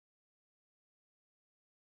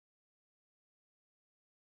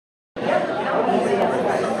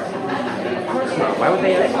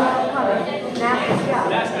they are.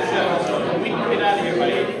 That's the show, so we can get out of here,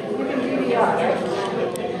 buddy. You can DVR, right?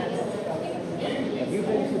 Have you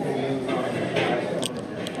been to the new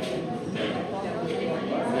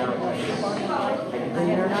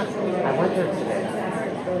I went there today.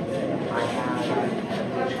 I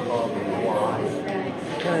had what's called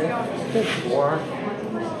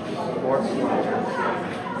four sliders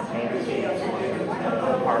and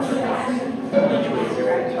Parker House. Each was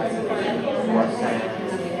very exciting. 4 cents.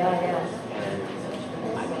 And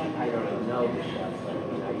I don't know the chef, but I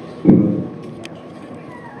mean, I used to go.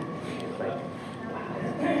 It's like,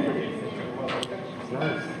 wow. It's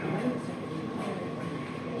nice.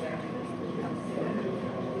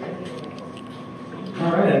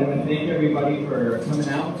 All right, I want to thank everybody for coming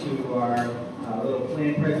out to our little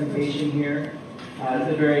plan presentation here.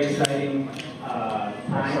 It's a very exciting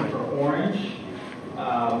time for Orange.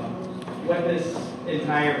 What this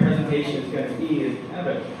entire presentation is going to be is kind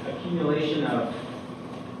of an accumulation of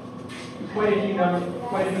quite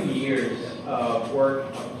a few years of work,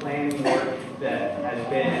 of planning work that has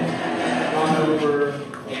been gone over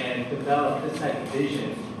and developed this type of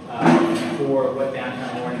vision for what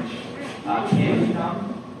downtown Orange can become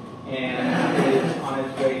and is on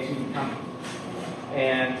its way to becoming.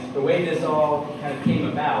 And the way this all kind of came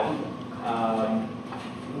about,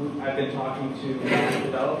 I've been talking to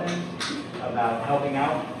Redevelopment about helping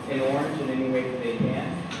out in Orange in any way that they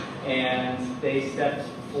can, and they stepped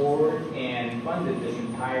forward and funded this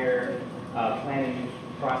entire planning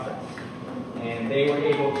process. And they were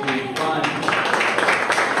able to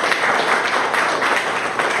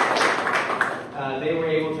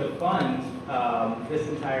fund this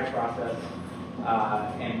entire process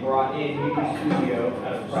and brought in Union Studio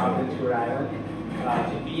out of Providence, Rhode Island,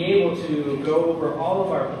 to be able to go over all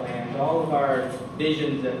of our plans, all of our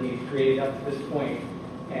visions that we've created up to this point,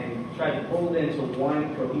 and try to pull it into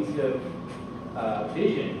one cohesive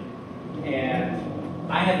vision. And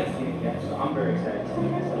I haven't seen it yet, so I'm very excited to see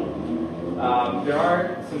it myself. There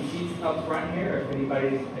are some seats up front here. If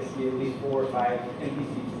anybody, I see at least 4 or 5 empty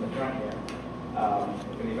seats in the front here.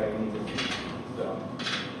 If anybody needs a seat. So,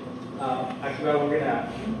 actually, well, we're gonna.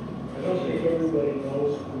 I don't think everybody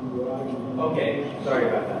knows who you are. Okay, sorry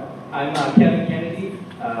about that. I'm Kevin Kennedy,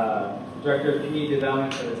 Director of Community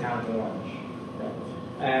Development for the Town of Orange.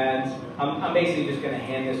 And I'm basically just going to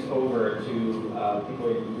hand this over to people who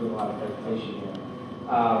are doing a lot of presentation here.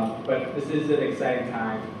 But this is an exciting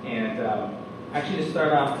time, and actually to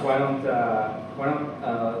start off, why don't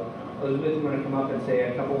Elizabeth, want to come up and say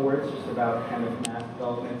a couple words just about kind of mass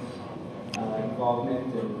development's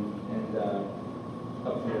involvement and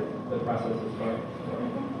up to the process as far.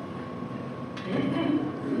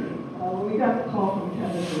 When we got the call from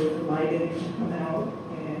Kevin, we were delighted to come out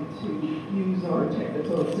and to use our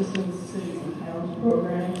technical assistance cities and towns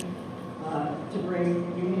program to bring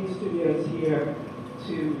Union Studios here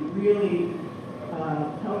to really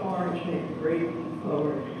help Orange make a great leap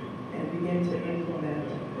forward and begin to implement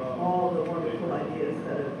all the wonderful ideas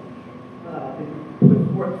that have been put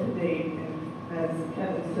forth to date, and as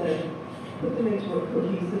Kevin said, put them into a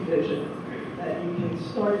cohesive vision that you can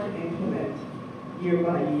start to implement year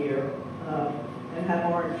by year and have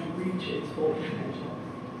Orange reach its full potential.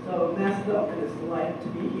 So Mass Development is delighted to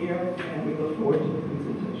be here, and we look forward to the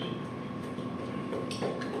presentation.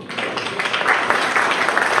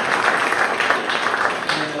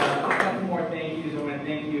 And a couple more thank yous. I want to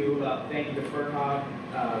thank you to FERCOG,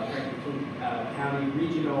 Franklin County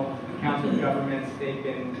Regional Council of Governments. They've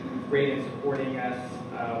been great in supporting us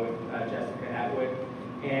with Jessica Atwood,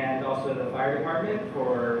 and also the fire department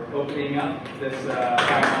for opening up this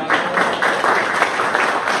fire hospital.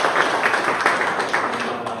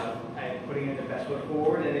 And putting in the best foot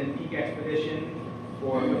forward, and then Peak Expedition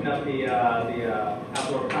for putting up the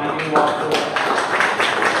outdoor climbing wall.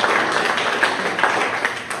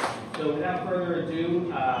 So without further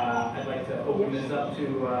ado, I'd like to open this up to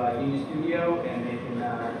Union Studio, and they can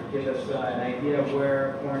give us an idea of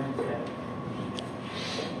where Orange is headed.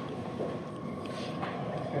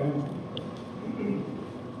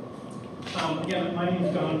 Again, my name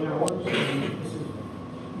is Don Powers, and this is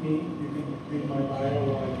me. You can read my bio.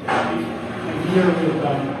 I'm here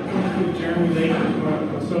with Jeremy Lake, who's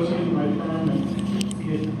an associate in my firm, and he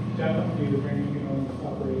is definitely the brain behind this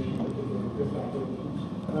operation, this operation.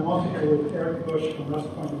 And I'm also here with Eric Bush from West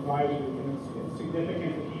Point Advisory, and it's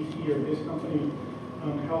significant that he's here. His company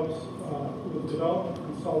helps with development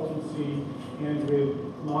consultancy and with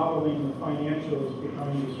modeling the financials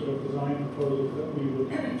behind the sort of design proposals that we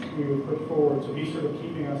would put forward. So he's sort of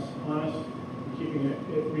keeping us honest and keeping it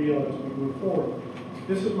real as we move forward.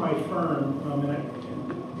 This is my firm, and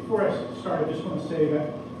before I start, I just want to say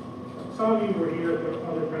that some of you were here at the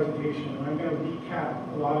other presentation, and I'm going to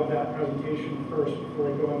recap a lot of that presentation first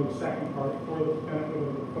before I go into the second part for the benefit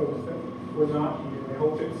of the folks that were not here. I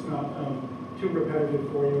hope it's not too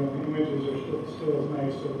repetitive for you, and the images are still as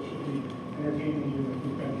nice, so it should be entertaining even if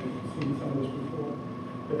you've seen some of this before.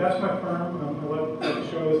 But that's my firm. I love to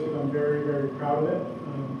show this because I'm very, very proud of it.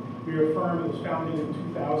 We are a firm that was founded in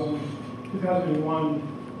 2001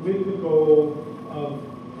 with the goal of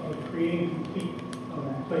creating complete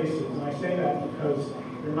places. And I say that because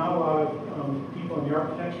there are not a lot of people in the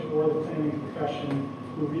architecture or the planning profession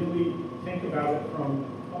who really think about it from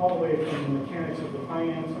all the way from the mechanics of the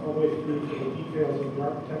finance all the way through to the details of the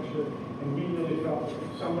architecture. And we really felt that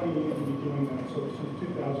somebody needed to be doing that. So since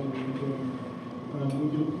 2000 we've been doing it.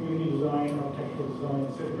 We do community design, architectural design,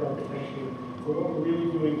 civic architecture. But what we're really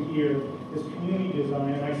doing here is community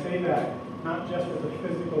design. And I say that not just as a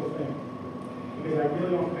physical thing, because I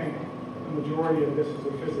really don't think the majority of this is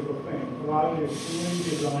a physical thing. A lot of it is community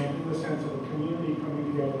design in the sense of a community coming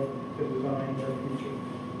together to design their future.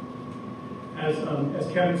 As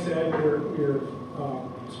Kevin said, we're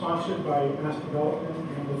sponsored by Mass Development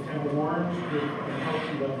and the Town of Orange with help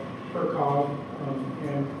from the FERCOG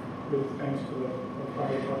and with thanks to the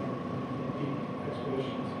fire department and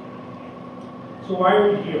expeditions. So why are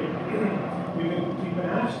we here? We've been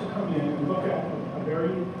asked to come in and look at a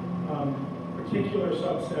very particular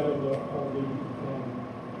subset of the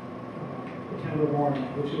Town of Orange,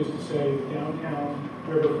 which is to say the downtown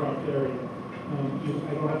Riverfront area. I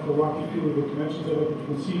don't have to walk you through the dimensions of it, but you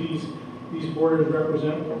can see these borders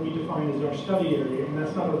represent what we define as our study area, and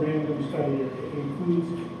that's not a random study area. It includes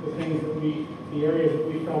the things the areas that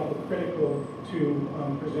we felt were critical to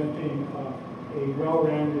presenting a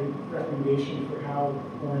well-rounded recommendation for how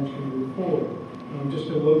Orange can move forward. Just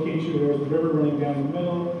to locate you, there's the river running down the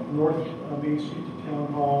middle, north Main Street to Town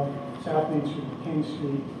Hall, south Main Street to King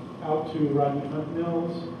Street, out to Rodney Hunt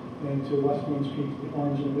Mills, and to West Main Street to the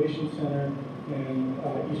Orange Innovation Center, and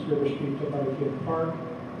East River Street to Barricade Park,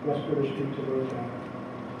 West River Street to Rose Valley.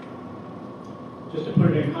 Just to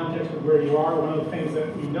put it in context of where you are, one of the things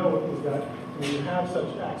that we note is that when you have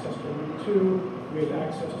such access to Route 2, we have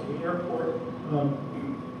access to the airport,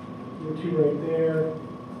 Route 2 right there,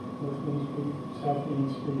 North Main Street, South Main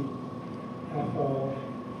Street, Athol,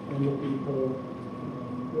 and Depot,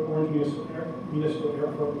 the Orange Municipal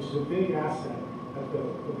Airport, which is a big asset that the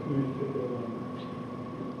community could build on.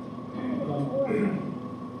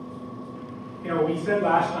 We said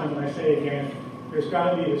last time, and I say again, there's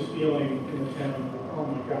got to be this feeling in the town of, oh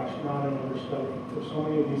my gosh, not another study. There's so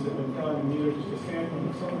many of these have been done, and these are just a sampling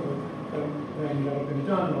of some of them that have been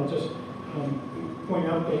done. And I'll just point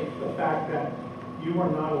out the fact that you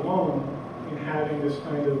are not alone in having this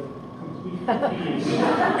kind of complete fatigue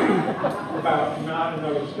about not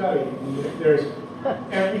another study. There's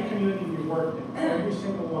every community we've worked in, every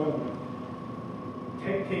single one of them,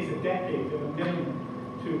 takes a decade at a minimum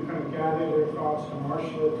to kind of gather their thoughts, to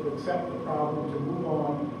marshal it, to accept the problem, to move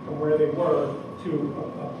on from where they were to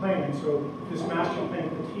a plan. So this master plan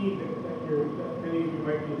fatigue that many of you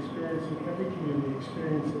might be experiencing, every community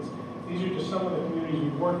experiences. These are just some of the communities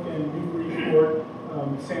we've worked in: Newburyport,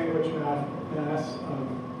 Sandwich, Mass,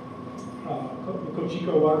 the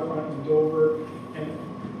Cochico waterfront in Dover, and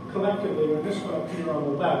collectively, on this one up here on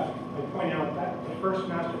the left, I point out that the first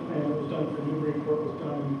master plan that was done for Newburyport was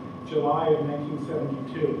done in July of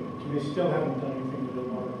 1972, and they still haven't done anything to the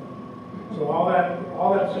waterfront. So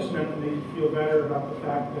all that's just meant to make you feel better about the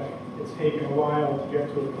fact that it's taken a while to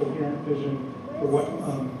get to a coherent vision for what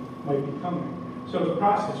might be coming. So the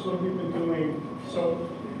process, what have we been doing? So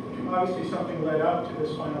obviously something led up to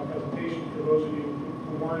this final presentation. For those of you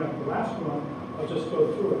who weren't at the last one, I'll just go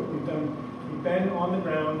through it. We've been on the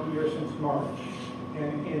ground here since March,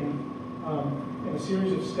 and in a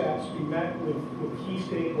series of steps, we met with key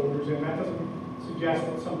stakeholders, and that doesn't suggest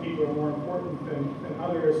that some people are more important than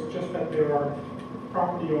others, just that there are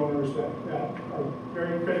property owners that are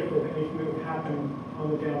very critical to anything that would happen on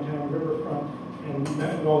the downtown riverfront, and we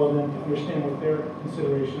met with all of them to understand what their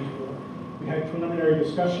considerations were. We had preliminary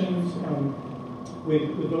discussions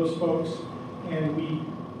with those folks, and we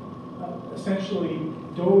essentially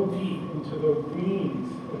dove deep into the reams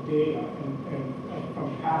of data and from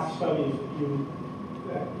past studies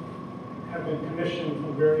that have been commissioned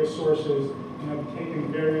from various sources and have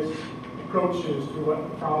taken various approaches to what the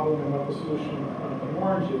problem and what the solution of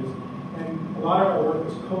Orange is. And a lot of our work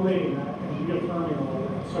is collating that and reaffirming all of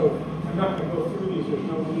that. So I'm not going to go through these, there's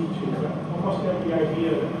no need to, but almost every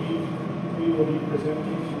idea that we will be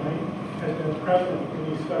presenting tonight has been present in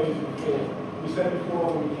these studies before. We said before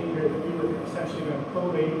when we came here that we were essentially going to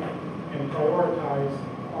collate and prioritize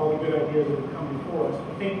all the good ideas that have come before us.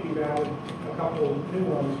 I think we've added a couple of new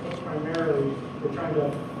ones, but primarily we're trying to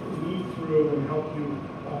lead through and help you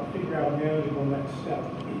figure out a manageable next step.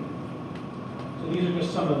 So these are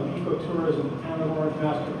just some of the ecotourism, the town of Orange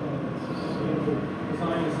master plans, the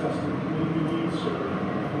design assessment, community needs survey,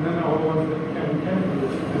 and then all the ones that Kevin Kennedy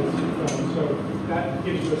has done. So that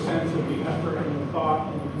gives you a sense of the effort and the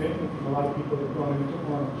thought and the commitment from a lot of people that have gone into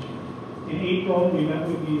Orange. In April, we met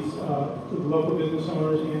with these local business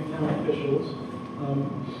owners and town officials.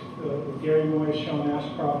 Gary Moy, Sean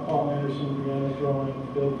Ashcroft, Paul Anderson, Brianna Drawing,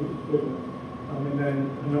 Bill Goodman, and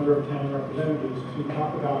then a number of town representatives to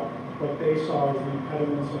talk about what they saw as the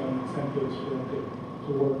impediments and incentives for it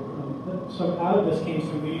to work. So out of this came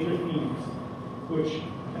some major themes, which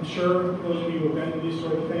I'm sure those of you who have been to these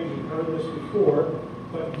sort of things, you've heard this before,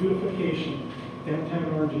 but beautification.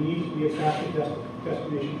 Downtown Orange needs to be a attractive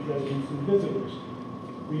destination for residents and visitors.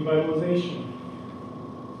 Revitalization.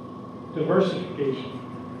 Diversification.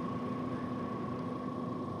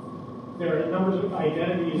 There are numbers of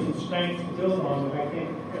identities and strengths to build on that I think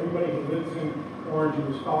everybody who lives in Orange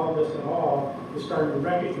and who's followed this at all is starting to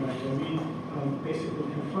recognize. And we basically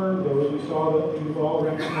confirmed those. We saw that you've all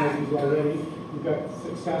recognized these already. You've got the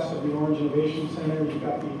success of the Orange Innovation Center. You've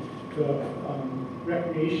got the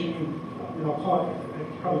recreation, and I'll call it,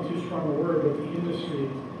 probably too strong a word, but the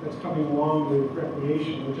industry that's coming along with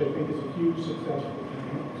recreation, which I think is a huge success for the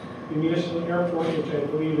town. The municipal airport, which I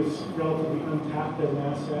believe is relatively untapped as an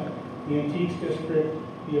asset. The Antiques District,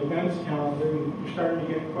 the events calendar. You're starting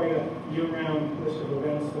to get quite a year-round list of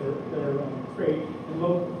events that are great. And a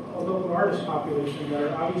local artist population that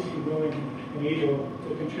are obviously willing and able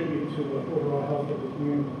to contribute to the overall health of the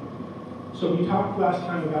community. So we talked last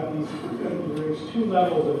time about there's two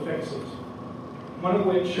levels of fixes. One of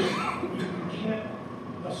which you can't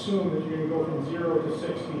assume that you're going to go from 0 to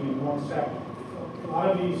 60 in 1 second. A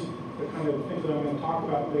lot of these, the kind of things that I'm going to talk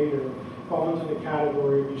about later, fall into the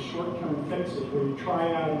category of these short-term fixes where you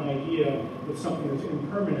try out an idea with something that's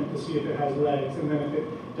impermanent to see if it has legs, and then if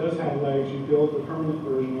it does have legs, you build the permanent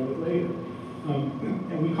version of it later.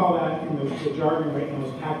 And we call that, in the jargon right now,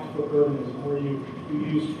 is tactical urbanism, where you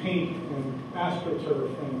use paint and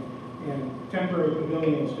astroturf and temporary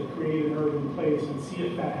pavilions to create an urban place and see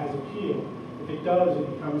if that has appeal. If it does, it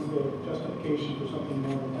becomes the justification for something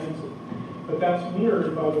more intensive. But that's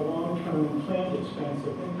mirrored by the long-term planned expense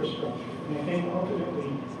of infrastructure. And I think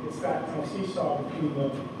ultimately it's that kind of seesaw between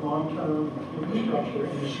the long-term infrastructure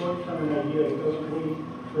and the short-term idea that doesn't wait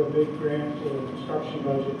for a big grant or construction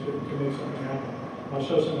budget to make something happen. I'll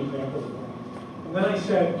show some examples of that. And then I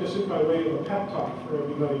said, just by way of a pep talk for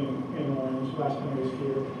everybody in Orange last time I was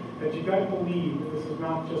here, that you've got to believe that this is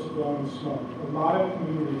not just blowing smoke. A lot of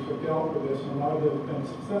communities have dealt with this, and a lot of them have been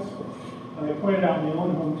successful. And I pointed out my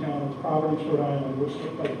own hometown of Providence, Rhode Island, which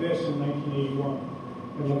looked like this in 1981.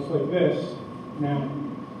 It looks like this now.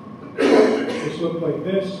 Which looked like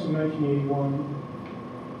this in 1981,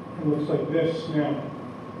 and looks like this now.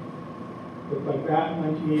 Looked like that in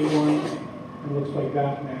 1981, and looks like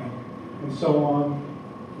that now. And so on,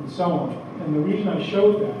 and so on. And the reason I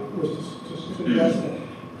showed that was to suggest that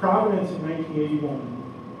Providence in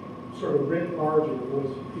 1981, sort of writ larger,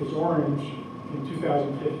 is Orange in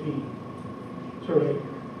 2015. Sort of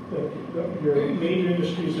your major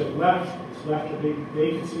industries have left. It's left a big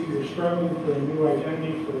vacancy. You're struggling for a new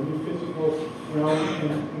identity, for a new physical realm.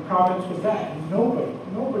 And Providence was that. And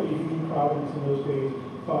nobody who knew Providence in those days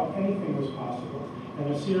thought anything was possible.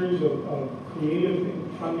 And a series of creative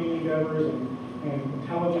funding endeavors and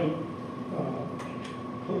intelligent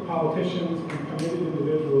politicians and committed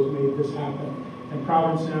individuals made this happen. And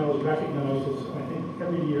Providence now is recognized as, I think,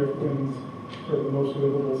 every year it wins sort of the most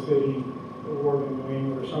livable city award in New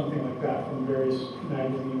England or something like that from various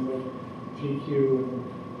magazines like GQ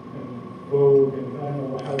and Vogue, and I don't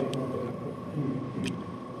know how to come up with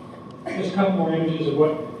that. Just a couple more images of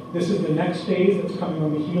what, this is the next phase that's coming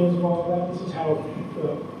on the heels of all of that. This is how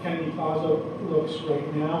the Kennedy Plaza looks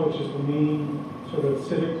right now, which is the main sort of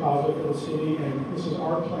civic plaza for the city, and this is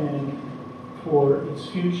our plan for its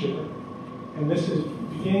future. And this is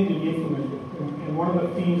beginning to be implemented. And one of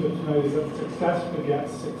the themes of tonight is that success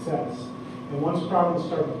begets success. And once Providence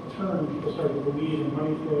started to turn, people started to believe, and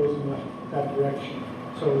money flows in that direction.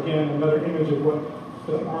 So again, another image of what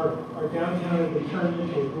our downtown has been turned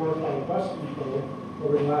into a glorified bus depot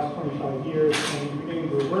over the last 25 years, and we're beginning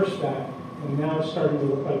to reverse that. And now it's starting to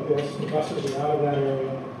look like this. The buses are out of that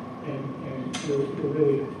area, and we're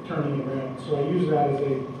really turning around. So I use that as a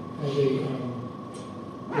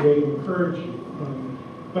way to encourage you.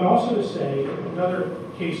 But also to say, another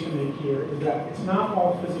case to make here is that it's not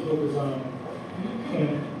all physical design.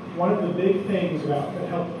 And one of the big things that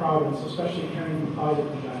helped Providence, especially Kennedy Plaza,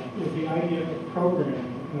 is the idea of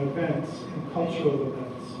programming and events and cultural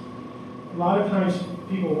events. A lot of times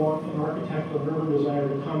people want an architect or urban designer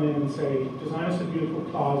to come in and say, design us a beautiful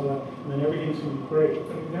plaza, and then everything's going to be great.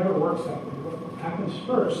 But it never works that way. What happens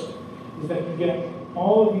first is that you get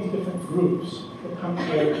all of these different groups that come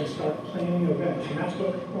together and start planning events. And that's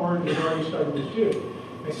what Orange is already starting to do.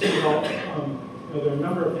 I see all, there are a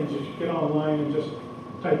number of things. You should get online and just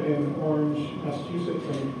type in Orange, Massachusetts,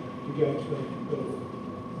 and you get the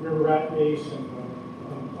river rat race and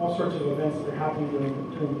all sorts of events that are happening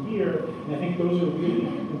during the year. And I think those are really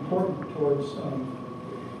important towards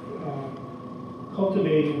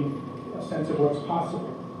cultivating a sense of what's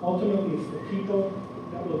possible. Ultimately, it's the people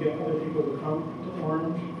that will get other people to come to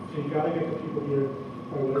Orange. So you've got to get the people here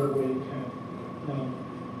by whatever way you can.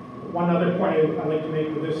 One other point I'd like to make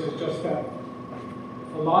with this is just that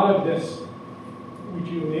a lot of this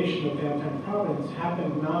rejuvenation of downtown Providence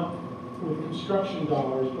happened not with construction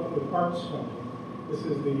dollars, but with arts funding. This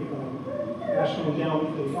is the National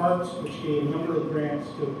Endowment for the Arts, which gave a number of grants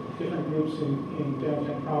to different groups in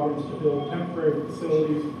downtown Providence to build temporary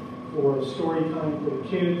facilities for story time for the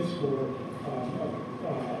kids,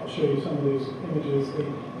 I'll show you some of these images.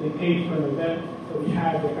 They paid for an event that we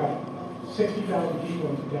had that got 60,000 people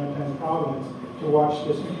into downtown Providence to watch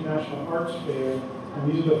this international arts fair.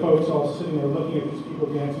 And these are the folks all sitting there looking at these people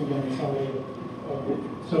dancing down the side of it.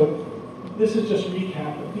 So this is just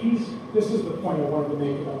recap, but this is the point I wanted to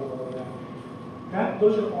make about all of that.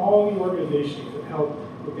 Those are all the organizations that help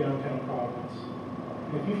with downtown Providence.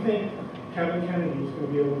 And if you think Kevin Kennedy is going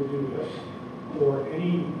to be able to do this, or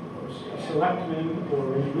any selectmen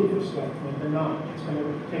or a group of selectmen, they're not. It's going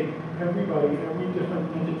to take everybody, every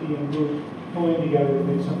different entity and group pulling together to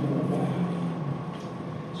make something like that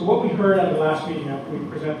happen. So what we heard at the last meeting after we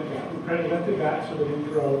presented that sort of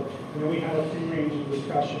intro, and then we had a free range of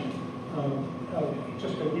discussion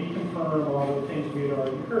just to reconfirm a lot of the things we had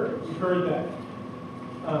already heard. We heard that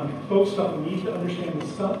folks felt the need to understand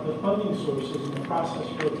the funding sources and the process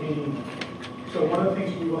for obtaining them. So one of the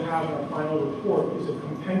things we will have in our final report is a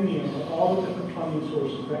compendium of all the different funding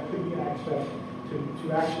sources that could be accessed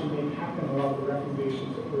to actually make happen a lot of the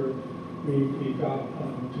recommendations that we've got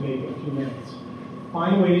to make in a few minutes.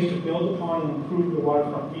 Find ways to build upon and improve the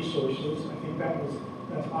waterfront resources. I think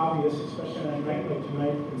that's obvious, especially on a night like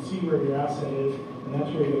tonight. You can see where your asset is, and that's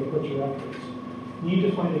where you're going to put your efforts. Need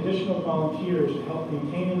to find additional volunteers to help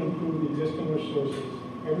maintain and improve the existing resources.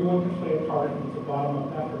 Everyone can play a part, and it's a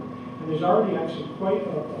bottom-up effort. And there's already actually quite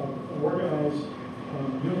an organized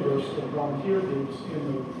universe of volunteer groups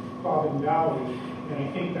in the Quabbin Valley, and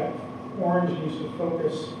I think that Orange needs to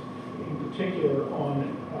focus in particular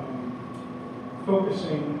on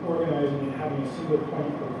focusing, organizing, and having a single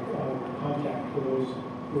point of contact for those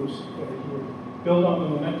groups that are here. Build on the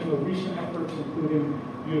momentum of recent efforts, including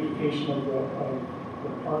beautification of the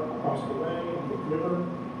park across the way and the river.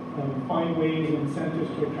 Find ways and incentives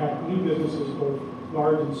to attract new businesses, both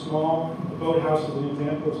large and small. The boathouse is an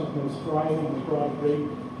example of something that's thriving and has brought a great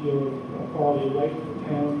deal of quality of life to the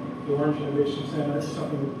town. The Orange Innovation Center is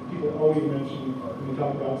something that people always mention when we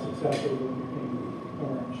talk about successes in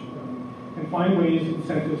Orange. And find ways and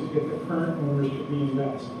incentives to get the current owners to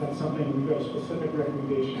reinvest. That's something we've got a specific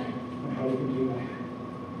recommendation on how we can do that.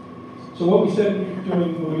 So what we said we were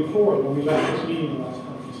doing moving forward when we left this meeting last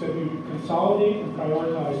time, we said we would consolidate and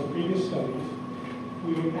prioritize the previous studies.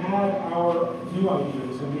 We would add our new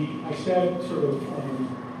ideas, and I said sort of,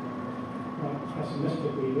 not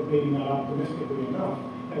pessimistically, but maybe not optimistically enough,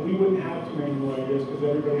 that we wouldn't have too many more ideas because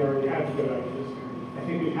everybody already had the good ideas. I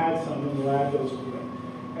think we've had some, and we'll add those to it.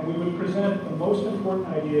 And we would present the most important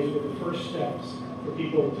ideas with the first steps for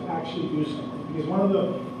people to actually do something. Because one of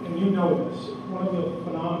the, and you know this, one of the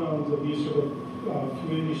phenomenons of these sort of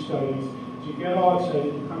community studies is you get all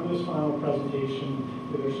excited, you come to this final presentation,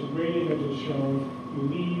 there's some great images shown, you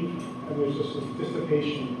leave, and there's just this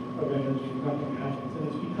dissipation of energy, nothing happens. And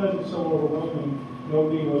it's because it's so overwhelming,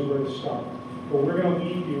 nobody knows where to start. But we're going to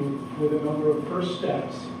leave you with a number of first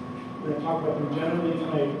steps. We're going to talk about them generally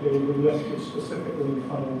tonight, they will be listed specifically in the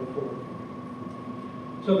final report.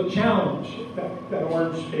 So the challenge that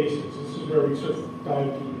Orange faces, this is where we sort of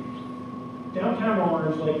dive deep. Downtown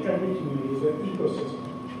Orange, like every community, is an ecosystem,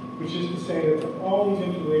 which is to say that all these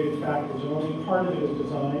interrelated factors, and only part of it is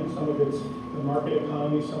design, some of it's the market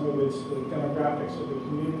economy, some of it's the demographics of the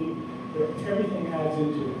community, everything adds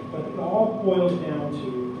into it. But it all boils down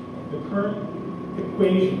to the current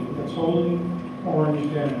equation that's holding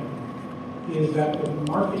Orange down is that the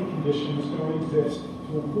market conditions don't exist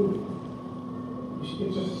to improve.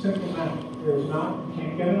 It's just a simple matter. You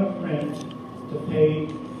can't get enough rent to pay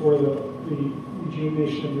for the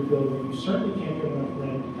rejuvenation of your building, you certainly can't get enough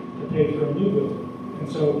rent to pay for a new building.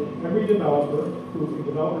 And so every developer, who a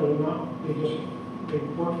developer or not, they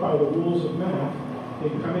work by the rules of math. They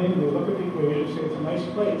come in, they look at the equation, say it's a nice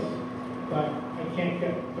place, but I can't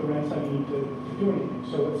get the rents I need to do anything.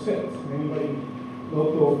 So it sits. And anybody,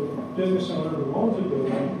 local business owner who owns a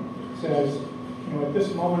building says, you know, at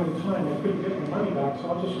this moment in time, I couldn't get my money back, so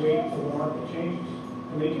I'll just wait until the market changes.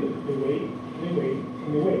 And they do. They wait, and they wait,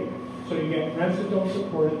 and they wait. So you get rents that don't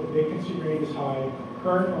support it, the vacancy rate is high,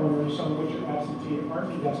 current owners, some of which are absentee,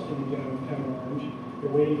 aren't investing in downtown Orange.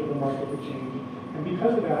 They're waiting for the market to change. And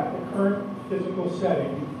because of that, the current physical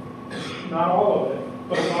setting, not all of it,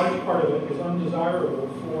 but a large part of it is undesirable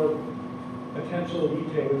for potential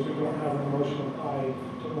retailers who don't have an emotional tie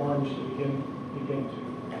to Orange to begin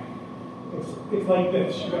to. It's like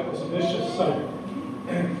this. You've got this vicious cycle.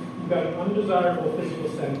 You've got an undesirable physical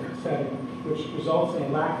setting, which results in a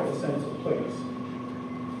lack of a sense of place.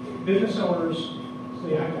 Business owners, so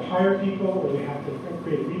they have to hire people, or they have to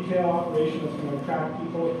create a retail operation that's going to attract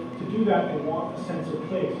people. To do that, they want a sense of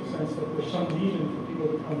place, a sense that there's some reason for people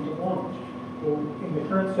to come to Orange. Well, in the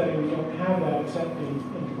current setting, we don't have that except in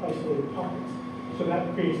isolated pockets. So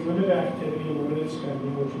that creates limited activity and limited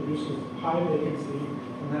spending, which reduces high vacancy,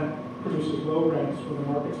 and that produces low rents when the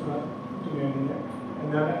market's not demanding it.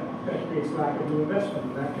 And that creates lack of new investment.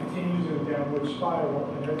 And that continues in a downward spiral,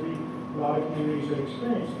 and a lot of communities have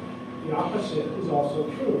experienced it. The opposite is also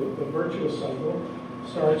true. The virtuous cycle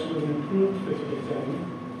starts with an improved physical setting.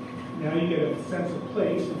 Now you get a sense of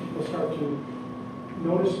place, and people start to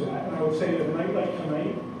notice that. And I would say that a night like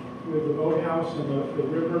tonight, with the boathouse and the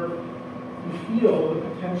river, you feel the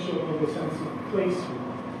potential of a sense of place here.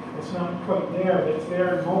 It's not quite there, but it's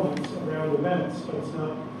there in moments around events, but it's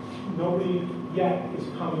not, nobody yet is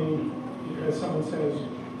coming because someone says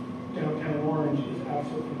downtown Orange is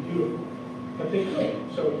absolutely beautiful. But they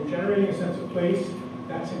could. So you're generating a sense of place,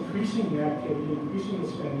 that's increasing the activity, increasing the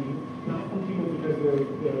spending, not from people because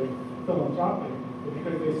they're philanthropic, but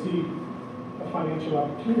because they see a financial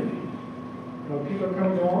opportunity. You know, people are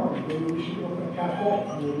coming to Orange, maybe we should open a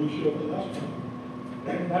cafe, maybe we should open a restaurant.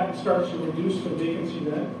 And that starts to reduce the vacancy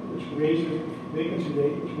rate, which raises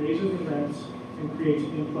the rents and creates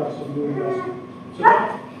an influx of new investment. So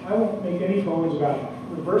that, I won't make any bones about it.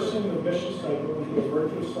 Reversing the vicious cycle into a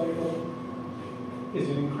virtuous cycle is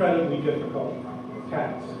an incredibly difficult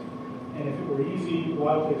task. And if it were easy, a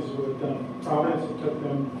lot of places would have done it. Providence, it took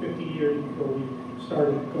them 50 years before we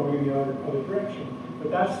started going in the other direction. But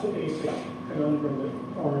that's the basic conundrum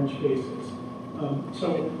that Orange faces.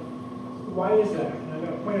 So why is that? And I'm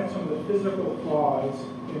going to point out some of the physical flaws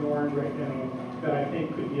in Orange right now that I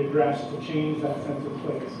think could be addressed to change that sense of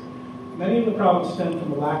place. Many of the problems stem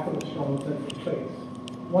from a lack of a strong sense of place.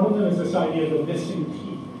 One of them is this idea of a missing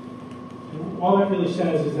key. And all that really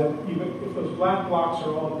says is that if those black blocks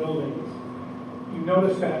are all buildings, you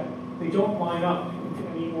notice that they don't line up into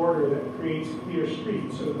any order that creates clear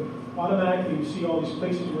streets. So automatically you see all these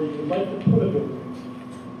places where you would like to put a building,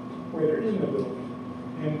 where there isn't a building.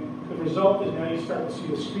 And the result is now you start to see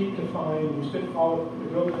the street defined, you stick all of the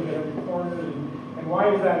buildings at every corner. And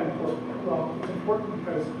why is that important? Well, it's important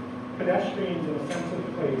because pedestrians in a sense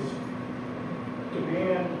of place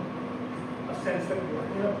demand a sense that you're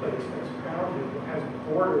in a place that's bounded, that has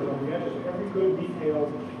borders on the edges. Every good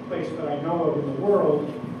retail place that I know of in the world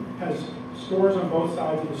has stores on both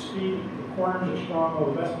sides of the street. The corners are strong,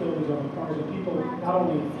 all the best buildings on the corners, and people not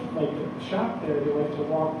only like to shop there, they like to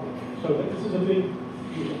walk there. So this is a big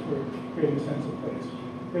deal for creating a sense of place.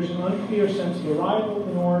 There's an unclear sense of arrival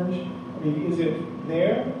in Orange. I mean, is it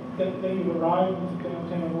there that you arrive into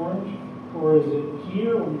downtown Orange? Or is it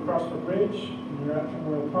here when you cross the bridge and you're at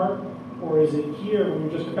Memorial Park? Or is it here when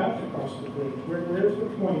you're just about to cross the bridge? Where's the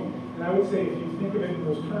point? And I would say if you think of it in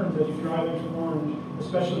those terms as you drive into Orange,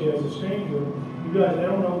 especially as a stranger, you realize I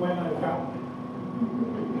don't know when I got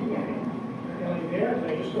there. Am I there? Did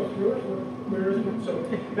I just go through it? Where is it? So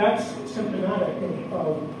that's symptomatic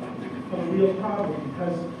of a real problem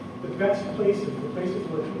because the best places, the places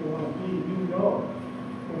where people want to be, you know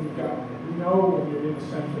when you got there. You know when you're in the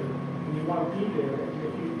center and you want to be there. And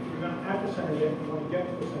if you're not at the center yet, you want to get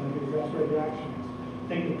to the center because that's where the action is.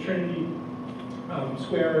 Think of Trinity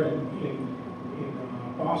Square in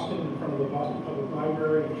Boston, in front of the Boston Public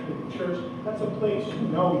Library and Trinity Church. That's a place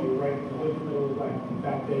you know you're right in the middle of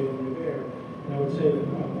that day when you're there. And I would say that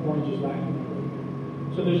Orange is lacking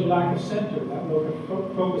that. So there's a lack of center, that local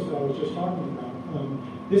focus that I was just talking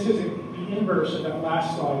about. This is the inverse of that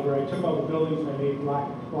last slide where I took all the buildings and I made black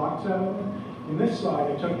blocks out of them. In this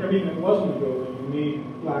slide, I took everything that wasn't a building and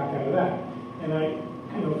made black out of that. And I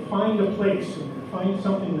find a place and find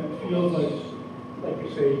something that feels like you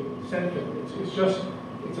say, centered.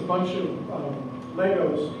 It's a bunch of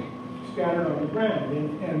Legos scattered on the ground,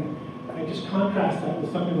 and I just contrast that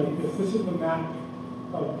with something like this. This is the map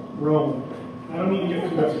of Rome. I don't need to get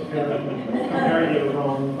too esoteric and comparing it to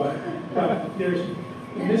Rome, but there's,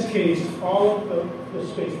 in this case, all of the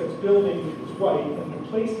space that's building is white, and the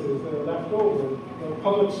places that are left over, the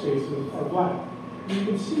public spaces, are black. And you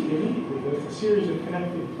can see immediately that it's a series of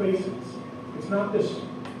connected places. It's not this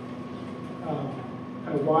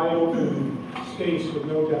kind of wide open space with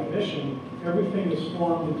no definition. Everything is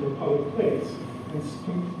formed into a public place. And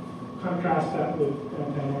contrast that with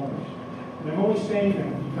downtown Orange. And I'm only saying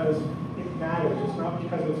that because it matters. It's not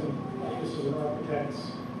because this is an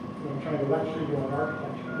architect's, trying to lecture you on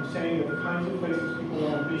architecture. I'm saying that the kinds of places people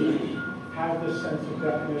want to be have this sense of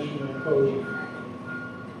definition and closure.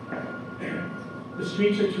 The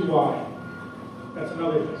streets are too wide. That's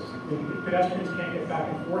another risk. If pedestrians can't get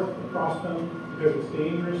back and forth across them because it's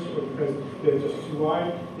dangerous or because they're just too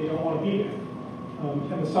wide, they don't want to be there.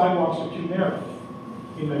 And the sidewalks are too narrow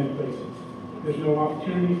in many places. There's no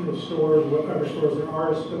opportunity for the stores, whatever stores there are,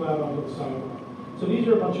 to spill out onto the sidewalk. So these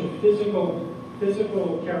are a bunch of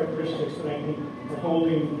physical characteristics that I think are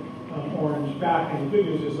holding Orange back. And the good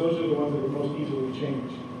news is those are the ones that are most easily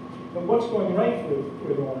changed. But what's going right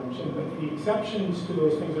with Orange, and the exceptions to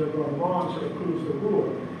those things that are going wrong sort of proves the rule.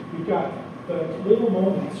 We've got the little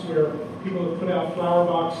moments where people have put out flower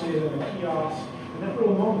boxes and a kiosk, and that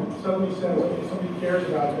little moment suddenly says, okay, somebody cares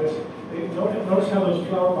about this. Notice how those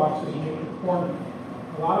flower boxes make a corner.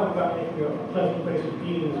 A lot of about making a pleasant place of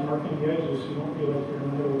eating is marking the edges so you don't feel like you're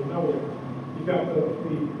in the middle of nowhere. You've got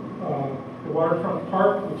the waterfront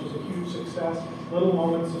park, which is a huge success. Little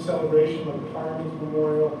moments of celebration like the Fireman's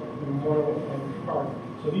Memorial and the Memorial Park.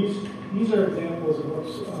 So these are examples of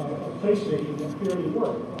what's placemaking that clearly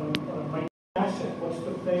work. My asset, what's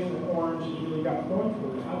the thing that Orange has really got going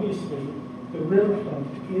for it? Obviously, the Riverfront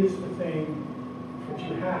is the thing that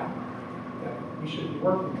you have that we should be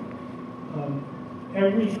working on.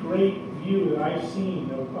 Every great view that I've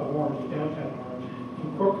seen of Orange, downtown Orange,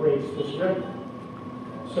 incorporates this river.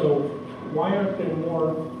 So why aren't there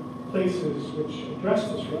more places which address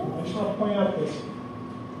this river? I just want to point out this.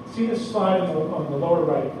 See this slide on the lower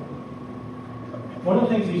right. One of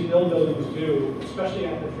the things these mill buildings do, especially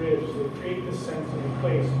at the bridge, is they create this sense of a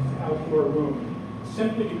place, an outdoor room,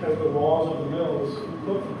 simply because the walls of the mills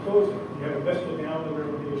close it. You have a vista down the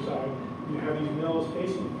river to the other side. You have these mills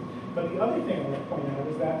facing it. But the other thing I want to point out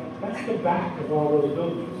is that that's the back of all those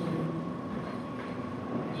buildings.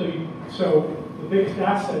 So the biggest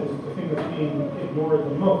asset is the thing that's being ignored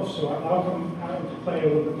the most. So I'll come out to play a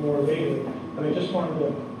little bit more later. But I just wanted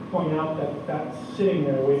to point out that that's sitting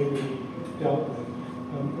there waiting to be dealt with.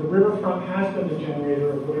 The Riverfront has been the generator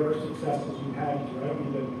of whatever successes you've had here. I don't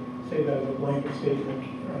mean to say that as a blanket statement.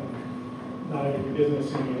 Not every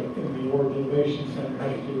business in the Revitalization Center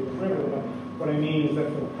has to do with the river, but what I mean is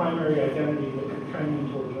that the primary identity that you're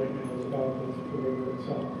trending towards right now is about the river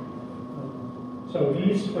itself. So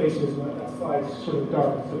these places, that slide's sort of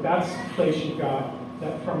dark, so that's the place you've got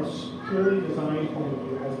that from a purely design point of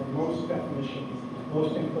view has the most definition,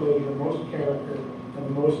 most enclosure, most character, and the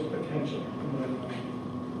most potential.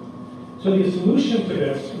 So the solution to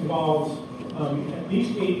this involves at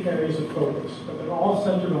least 8 areas of focus, but they're all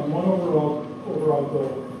centered on one overall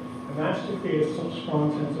goal, and that's to create a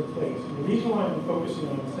strong sense of place. And the reason why I'm focusing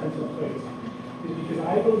on a sense of place is because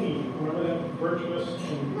I believe, remember that virtuous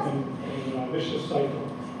and vicious cycle,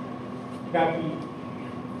 that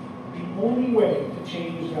the only way to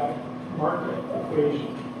change that market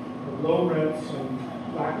equation of low rents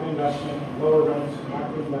and lack of investment, and lower rents and lack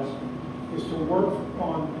of investment, is to work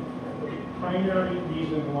on the primary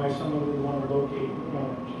reason why someone would want to locate in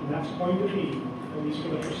Orange. And that's going to be, at least for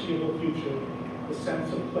the foreseeable future, the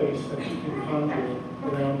sense of place that you can conjure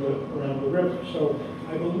around the river. So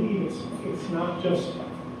I believe it's not just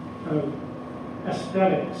kind of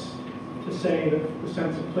aesthetics to say that the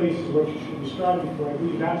sense of place is what you should be striving for. I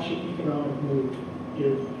believe that's your economic move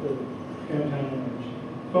here for downtown Orange.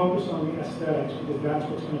 Focus on the aesthetics because that's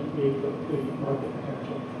what's going to create the market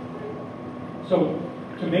potential. So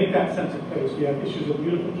to make that sense of place, we have issues of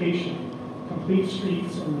beautification, complete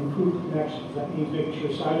streets, and improved connections. That means making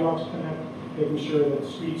sure sidewalks connect, making sure that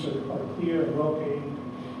streets are clear and well paved.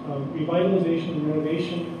 Revitalization and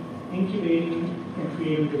renovation, incubating and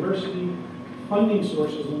creating diversity, funding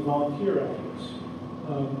sources and volunteer efforts,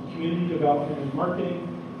 community development and marketing.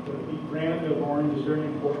 The brand of Orange is very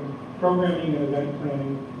important. Programming and event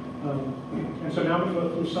planning. And so now we'll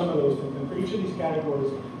go through some of those things. And for each of these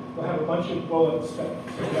categories, we'll have a bunch of bullets that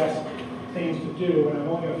suggest things to do, and I'm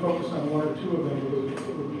only going to focus on one or two of them because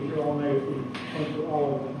it would be here all night if we went through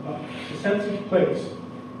all of them. But the sense of place,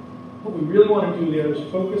 what we really want to do there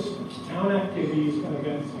is focus town activities and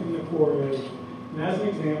events in the core areas. And as an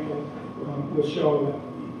example, we'll show that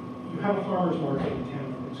you have a farmer's market in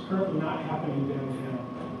town. It's currently not happening downtown.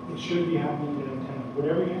 It should be happening downtown.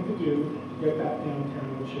 Whatever you have to do to get that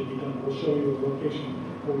downtown, it should be done. We'll show you a location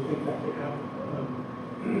where we think that could happen.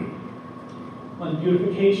 On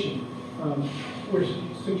beautification, we're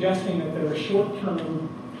suggesting that there are short-term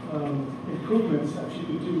improvements that should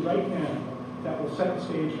be due right now that will set the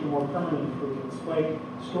stage for more permanent improvements, like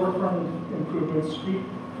storefront improvements, street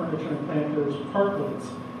furniture and planters, parklets.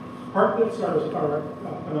 Parklets are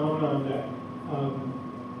a phenomenon that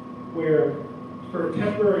where for a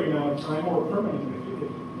temporary amount of time or permanently, if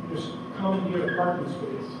you just commandeer a parking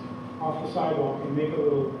space off the sidewalk and make a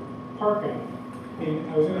little park out.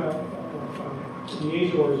 And I was in the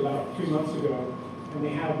Azores about 3 months ago, and they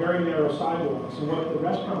have very narrow sidewalks. And what the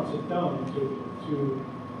restaurants have done to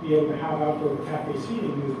be able to have outdoor cafe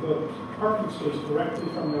seating is the parking space directly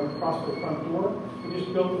from across the front door. They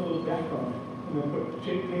just built a little deck on it and then put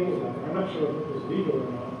tables out there. I'm not sure if it was legal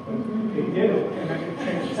or not, but they did it, and then it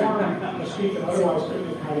transformed a street that otherwise couldn't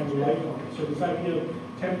have had any light on it. So this idea of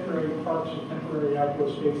temporary parks or temporary outdoor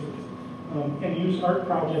spaces, and use art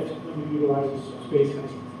projects when you utilize the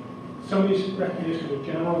spaces. Some of these recommendations are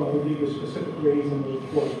general, and we'll give you specific ways in the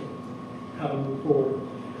report how to move forward.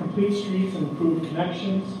 Complete streets and improved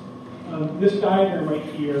connections. This diagram right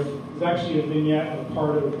here is actually a vignette of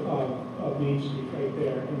part of Main Street right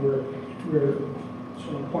there, and we're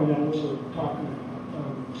sort of pointing out what we're talking about.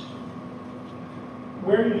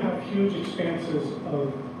 Where you have huge expanses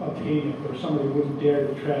of pavement where somebody wouldn't dare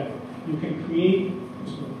to tread, you can create.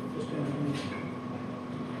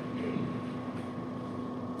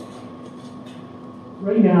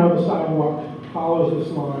 Right now, the sidewalk follows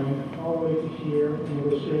this line all the way to here and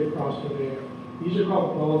goes straight across to there. These are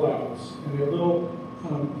called bulb outs, and they're little,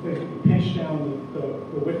 they pinch down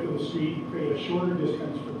the width of the street and create a shorter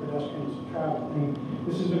distance for pedestrians to travel. And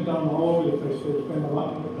this has been done all over the place. There's been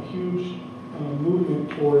a huge movement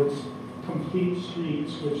towards complete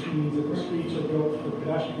streets, which means that the streets are built for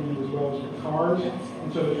pedestrians as well as for cars.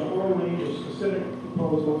 And so there's a whole range of specific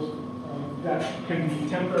proposals that can be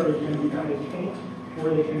temporary, can be done as paint, or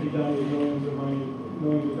they can be done with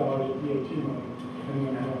millions of dollars of DOT money, depending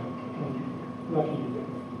on how lucky you get.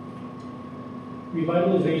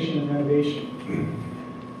 Revitalization and renovation.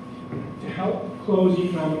 To help close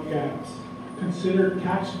economic gaps, consider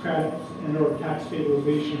tax credits and or tax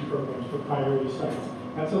stabilization programs for priority sites.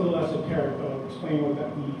 That's a little esoteric, but I'll explain what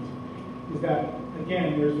that means. Is that,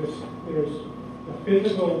 again, there's the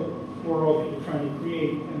physical world that you're trying to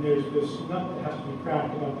create, and there's this nut that has to be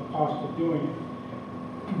cracked about the cost of doing it.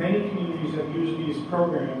 Many communities have used these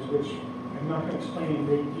programs, which I'm not going to explain in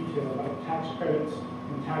great detail, about tax credits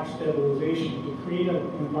and tax stabilization to create an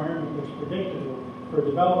environment that's predictable for a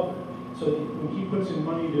developer. So that when he puts in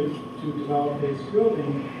money to develop his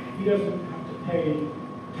building, he doesn't have to pay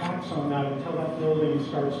tax on that until that building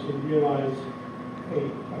starts to realize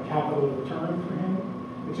a capital return for him.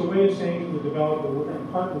 It's a way of saying to the developer, we're going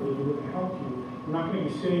to partner with you, we're going to help you. We're not going to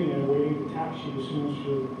be sitting there waiting to tax you as soon as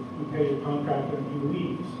you pay your contractor and he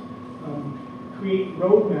leaves. Create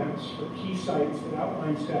roadmaps for key sites that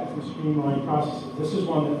outline steps and streamline processes. This is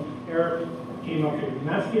one that Eric came up with, and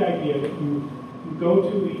that's the idea that you go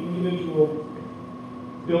to the individual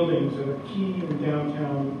buildings that are key in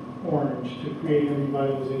downtown Orange to create a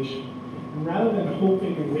revitalization. And rather than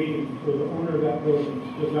hoping and waiting for the owner of that building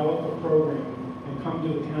to develop a program and come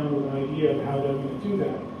to the town with an idea of how they're going to do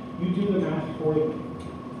that, you do the math for them.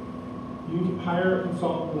 You hire a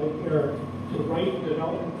consultant like Eric to write a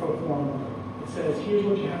development pro forma that says, here's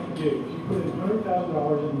what you have to do. If you put in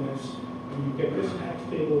 $100,000 in this, and you get this tax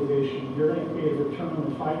stabilization, you're going to create a return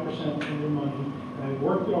of 5% on your money, and I've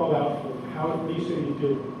worked it all out for what do you say you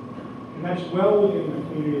do? And that's well within the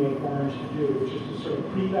community like Orange to do, which is to sort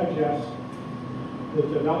of pre-digest the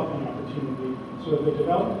development opportunity. So the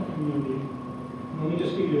development community, let me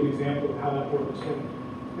just give you an example of how that works. So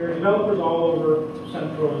there are developers all over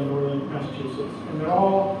central and northern Massachusetts, and they're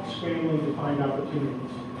all scrambling to find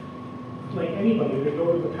opportunities. Like anybody, they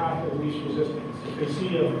go to the path of least resistance. If they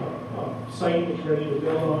see a site that's ready to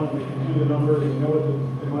build on, and they can do the numbers, and know what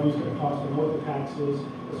the money's going to cost, and know what the tax is,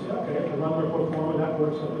 they say, okay, I run my pro forma, that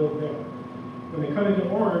works, I'll build there. When they come into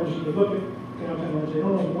Orange, they look at downtown Orange, they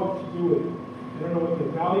don't know what to do with it. They don't know what the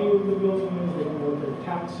value of the building is, they don't know what their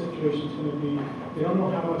tax situation is going to be, they don't know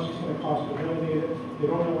how much it's going to cost to renovate it, they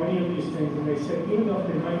don't know any of these things, and they say, even though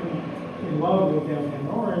they might be in love with downtown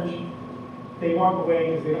Orange, they walk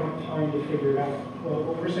away because they don't have time to figure it out. Well,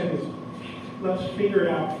 what we're saying is, let's figure it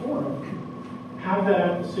out for them. Have that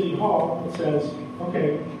at the city hall that says,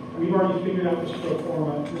 okay, we've already figured out this pro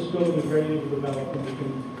forma, this building is ready to develop, and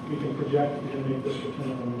we can project and make this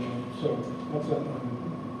return on investment. So that's that one.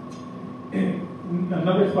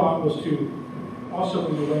 Another thought was to, also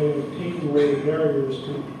in the way of taking away the barriers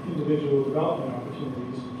to individual development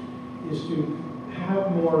opportunities, is to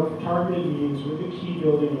have more targeted meetings with the key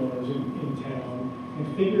building owners in town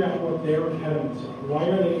and figure out what their impediments are. Why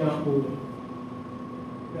are they not moving?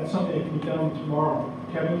 That's something that can be done tomorrow.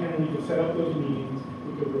 Kevin Kennedy could set up those meetings,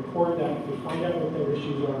 we could record that, we could find out what their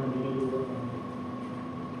issues are and begin to work on them.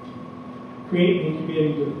 Create and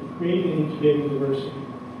incubating diversity.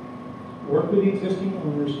 Work with the existing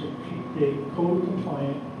owners to create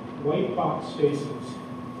code-compliant, white box spaces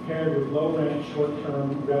paired with low-rent,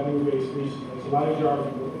 short-term, revenue-based leases. There's a lot of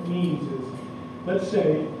jargon. What it means is, let's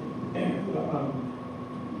say,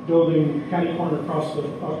 building catty corner across the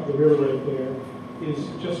river right there is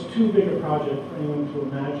just too big a project for anyone to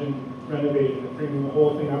imagine renovating and bringing the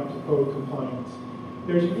whole thing up to code compliance.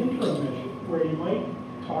 There's an interim measure where you might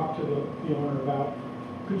talk to the owner about,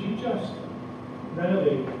 could you just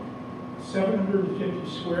renovate 750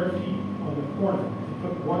 square feet on the corner and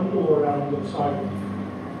put one door out onto the sidewalk?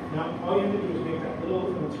 Now, all you have to do is make that little,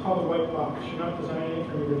 and it's called a white box. You're not designing it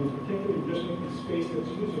for anybody in particular, you're just making space that's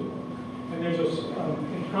usable. And there's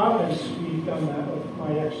in Providence, we've done that with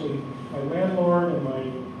my landlord and my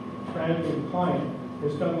friend and client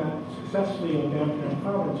has done that successfully in downtown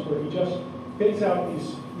Providence, where he just fits out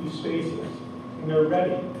these spaces, and they're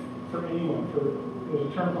ready for anyone. There's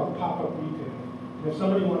a term called pop-up retail. And if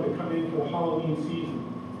somebody wanted to come in for the Halloween season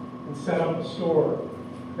and set up a store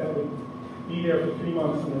that would be there for 3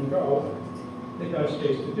 months and then go, they've got a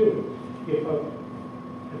space to do it.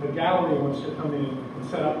 If a gallery wants to come in and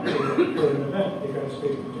set up for an event, they've got a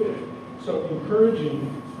space to do it. So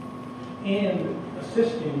encouraging and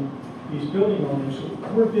assisting these building owners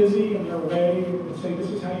who are busy and they're away and say, this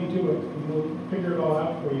is how you do it, and we'll figure it all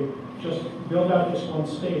out for you. Just build out this one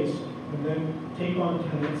space and then take on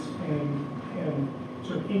tenants and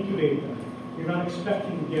sort of incubate them. You're not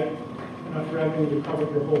expecting to get enough revenue to cover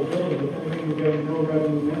your whole building. If anything, you're getting no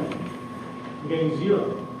revenue now. You're getting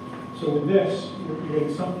zero. So with this, you're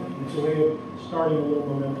getting something. It's a way of starting a little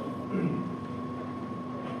momentum.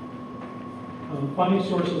 Funding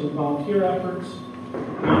sources and volunteer efforts.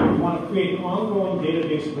 We want to create an ongoing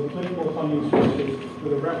database of applicable funding sources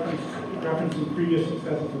with a referencing previous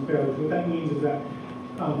successes and failures. What that means is that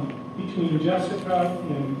between Jessica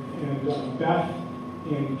and Beth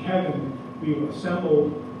and Kevin, we've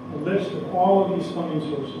assembled a list of all of these funding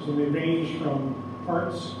sources, and they range from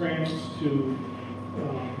arts grants to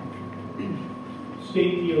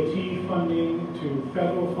state DOT funding to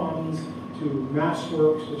federal funds to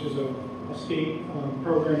MassWorks, which is a state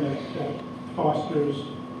program that fosters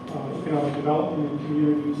economic development in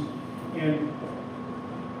communities, and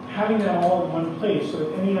having that all in one place so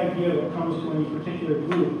that any idea that comes to any particular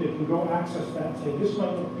group, they can go access that and say, this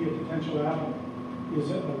might be a potential avenue,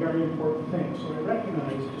 is a very important thing. So I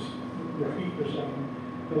recognize, just repeat for a second,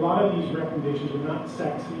 a lot of these recommendations are not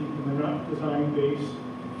sexy and they're not design-based.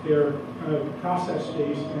 They're kind of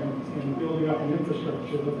process-based and building up an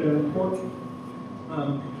infrastructure, but they're important.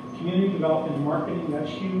 Community development and marketing,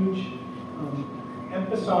 that's huge.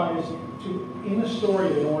 Emphasize in the story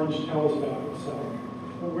that Orange tells about itself,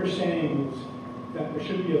 what we're saying is that there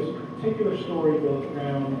should be a particular story built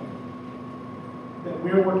around that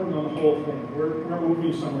we're working on the whole thing. We're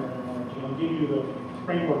moving somewhere in Orange, and I'll give you the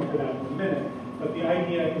framework for that in a minute. But the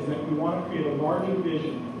idea is that we want to create a larger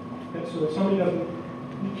vision so that somebody doesn't,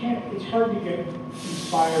 it's hard to get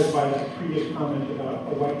inspired by that previous comment about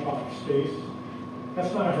a white box space.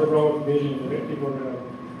 That's not a heroic vision that people are going to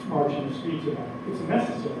march in the streets about. It's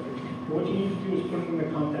necessary. But what you need to do is put it in the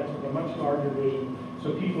context of a much larger vision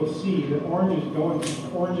so people see that Orange is downtown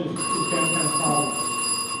Providence.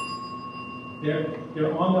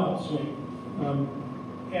 They're on the upswing.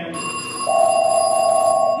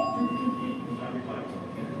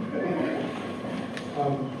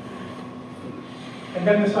 And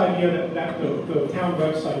then this idea that the town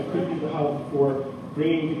website could be the hub for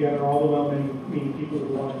bringing together all the well-meaning people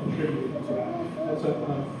who want to contribute to that. That's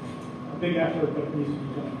a big effort that needs to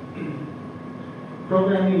be done.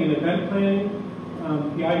 Programming and event planning.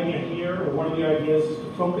 The idea here, or one of the ideas, is to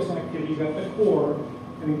focus activities at the core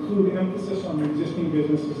and include emphasis on existing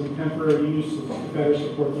businesses and temporary uses to better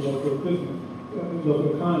support the local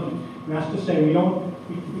economy. And that's to say, we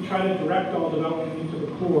try to direct all development into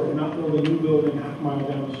the core and not build a new building half a mile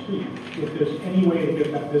down the street if there's any way to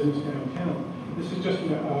get that business downtown. This is just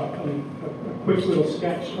a quick little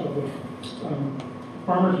sketch of the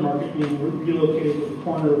farmer's market being relocated to the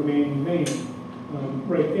corner of Main and Main.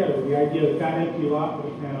 Right there, the idea that that empty lot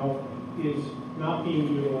right now is not being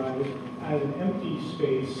utilized as an empty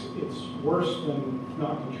space, it's worse than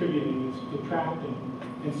not contributing, it's detracting.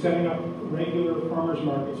 And setting up regular farmers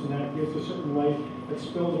markets, and that gives a certain life that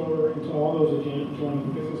spills over into all those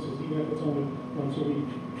adjoining businesses, even if it's only once a week.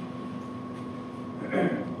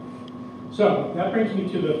 So that brings me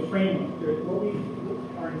to the framework.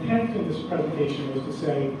 Our intent in this presentation was to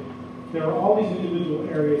say there are all these individual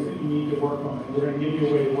areas that you need to work on, and we're going to give you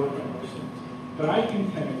a way to work on those things. But I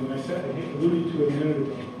contend, and I alluded to it a minute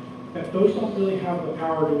ago, that those don't really have the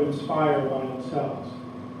power to inspire by themselves.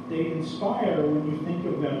 They inspire when you think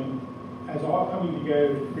of them as all coming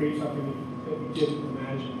together to create something that you didn't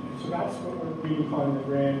imagine. And so that's what we're calling the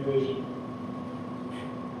grand vision.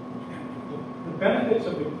 The benefits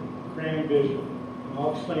of the grand vision, and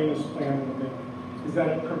I'll explain this plan in a minute, is that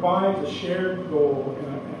it provides a shared goal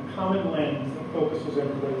and a common lens that focuses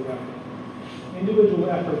everybody's effort. Individual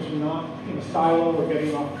efforts are not in a silo or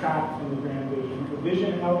getting off track from the grand vision. The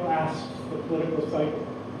vision outlasts the political cycle.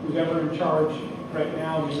 Who's ever in charge right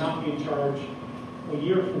now may not be in charge a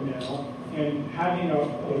year from now. And having a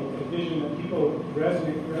vision that people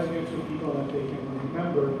resonates with people that they can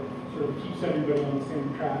remember sort of keeps everybody on the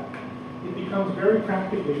same track. It becomes very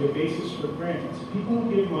practically the basis for grants. People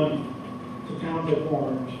who give money to towns like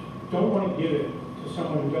Orange don't want to give it to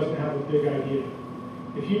someone who doesn't have a big idea.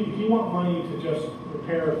 If you want money to just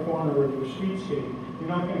repair a corner of your streetscape, you're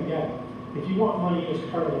not going to get it. If you want money as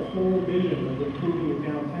part of a whole vision of improving your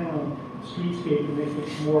downtown streetscape and making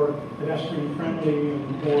it more pedestrian friendly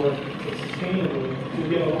and more sustainable, you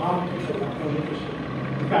get a lot of people that are interested.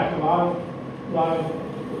 In fact, a lot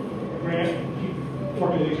of grant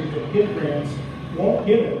organizations that give grants won't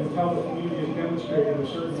give it until the community has demonstrated a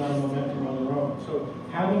certain amount of momentum on their own. So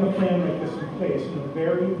having a plan like this in place in a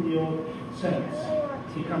very real sense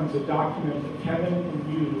becomes a document that Kevin can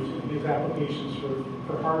use in his applications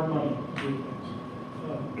for hard money to do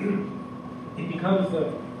things. It becomes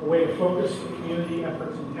a way to focus the community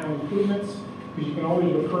efforts and town improvements, because you can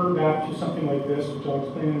always refer back to something like this, which I'll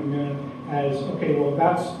explain in a minute, as, okay, well,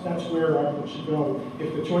 that's where our effort should go.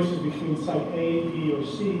 If the choice is between site A, B, or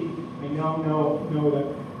C, I now know that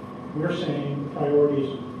we're saying the priority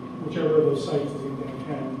is whichever of those sites is in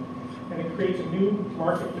downtown. And it creates a new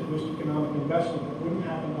market to boost economic investment that wouldn't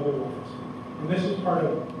happen otherwise. And this is part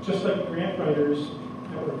of, just like grant writers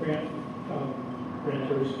or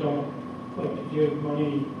grantors don't like to give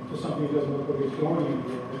money to something that doesn't look like it's going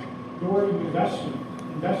anywhere, nor do investors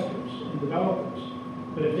and developers.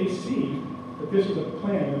 But if they see that this is a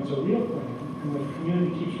plan, and it's a real plan, and the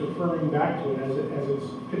community keeps referring back to it as its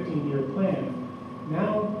 15-year plan,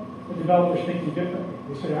 now the developer's thinking differently.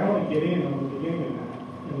 They say, I want to get in on the beginning of that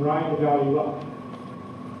and ride the value up.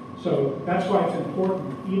 So that's why it's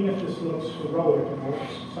important, even if this looks heroic, and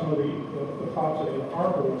some of the thoughts of it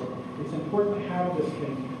are heroic, it's important to have this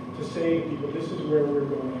thing to say to people, this is where we're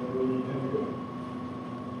going and where we intend to go.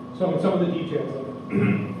 So some of the details of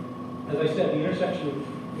it. As I said, the intersection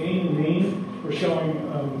of Main and Main, we're showing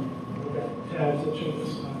tabs that show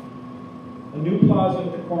this. A new plaza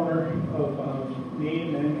at the corner of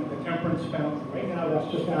Main and the Temperance Fountain. Right now,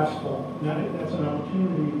 that's just asphalt. And that's an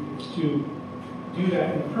opportunity to do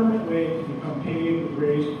that in a permanent way. It can become paved with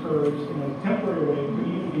raised curbs. In a temporary way, it could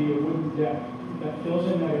even be a wooden deck that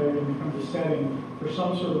fills in that area and becomes a setting for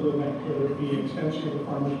some sort of event, whether it be an extension of the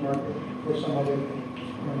farmer's market or some other thing.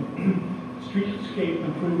 Streetscape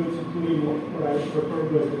improvements, including what I refer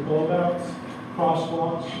to as the bulb-outs,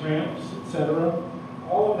 crosswalks, ramps, etc.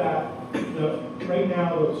 All of that, right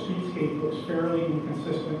now the streetscape looks fairly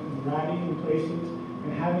inconsistent and ratty in places,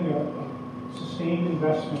 and having a sustained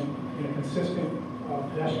investment in a consistent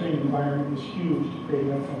pedestrian environment is huge to create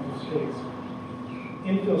that kind of space.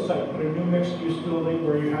 Infill site, put a new mixed-use building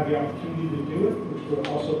where you have the opportunity to do it, which would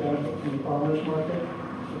also benefit from the farmer's market.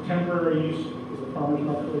 The temporary use is the farmer's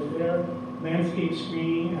market right there. Landscape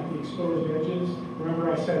screening at the exposed edges.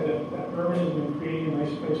 Remember I said that urbanism and creating a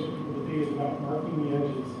nice place for people to be is about marking the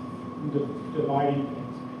edges and dividing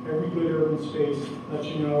things. Every good urban space lets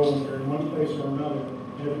you know when you're in one place or another,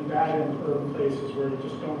 and every bad urban place is where you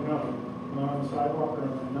just don't know. Am I on the sidewalk or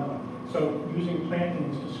am I not? So using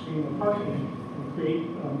plantings to screen the parking and create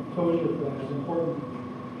closure for that is important.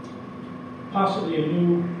 Possibly a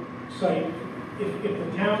new site. If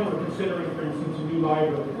the town were considering, for instance, a new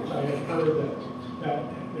library, which I have heard that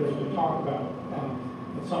there's been talk about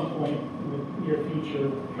at some point in the near future,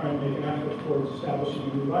 trying to make an effort towards establishing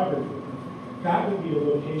a new library, that would be a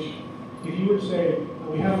location. If you were to say, the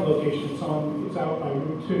we have a location, it's out by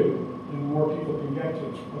Route 2, and more people can get to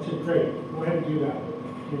it. I'll say, great, go ahead and do that.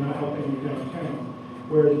 You're not helping you downtown.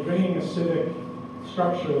 Whereas bringing a civic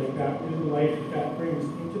structure like that, with the life that brings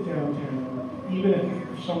into downtown, even if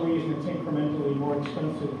for some reason it's incrementally more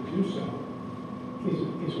expensive to do so,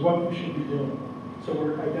 is what we should be doing. So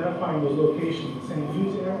we're identifying those locations and saying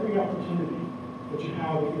use every opportunity that you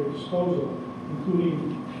have at your disposal,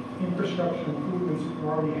 including infrastructure improvements that you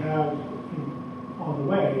already have on the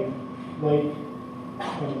way, like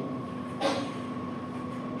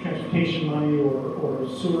transportation money or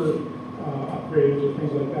sewer upgrades or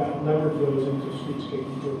things like that, leverage those into streetscape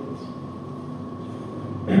improvements.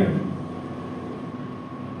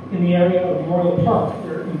 In the area of Memorial Park,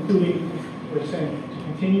 we're saying to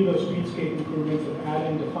continue those streetscape improvements of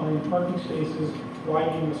adding defined parking spaces,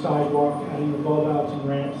 widening the sidewalk, adding the bulb outs and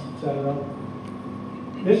ramps, etc.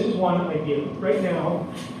 This is one idea. Right now,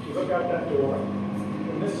 if you look out that door,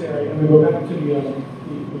 in this area, I'm going to go back to the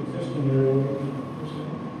existing area.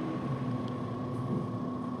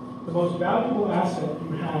 The most valuable asset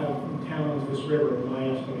you have in town is this river, in my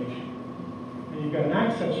estimation. And you've got an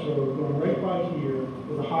access road going right by here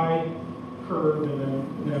with a high curve and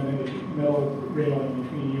then a metal railing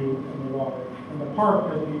between you and the water. And the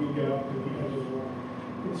park doesn't even get up to the edge of the water.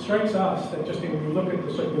 It strikes us that just when you look at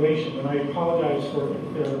the circulation, and I apologize for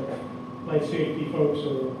if there are life safety folks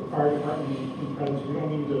or the fire department in presence, we don't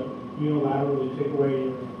mean to unilaterally take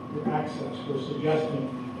away your access. We're suggesting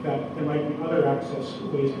that there might be other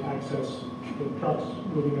ways to access the trucks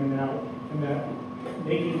moving in and out, and that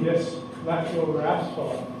making this leftover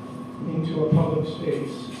asphalt into a public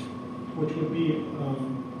space, which would be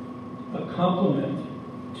a complement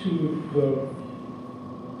to the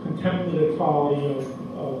contemplative quality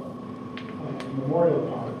of Memorial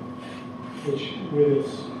Park, which with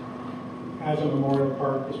its, as a Memorial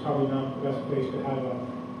Park, is probably not the best place to have a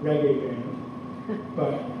reggae band.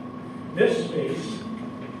 But this space,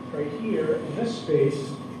 right here, and this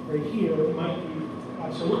space, right here, might be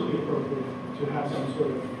absolutely appropriate to have some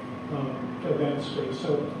sort of event space.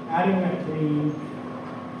 So adding that green,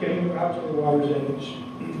 getting out to the water's edge,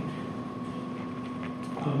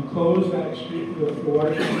 close that street, the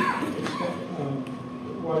water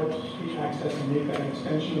street access and make that an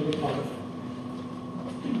extension of the park.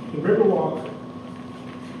 The Riverwalk,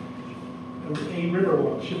 a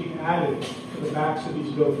Riverwalk should be added to the backs of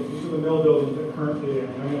these buildings. These are the mill buildings that are currently there.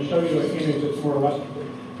 And I'm going to show you an image that's more illustrative.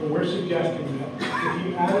 But we're suggesting that if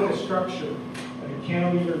you added a structure, like a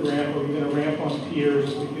cantilevered ramp or even a ramp on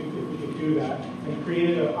piers, if we could do that, and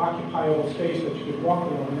created an occupiable space that you could walk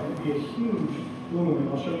along, that would be a huge lumen.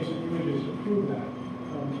 I'll show you some images to prove that.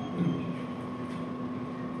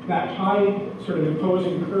 That high, sort of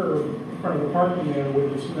imposing curve in front of the parking there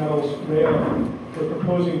with this metal railing, we're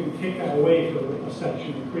proposing to take that away for a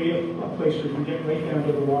section and create a place where you can get right down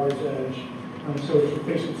to the water's edge. So it's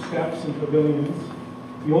replaced with steps and pavilions.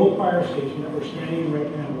 The old fire station that we're standing right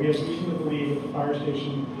now, we have reason to believe that the fire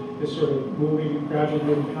station is sort of gradually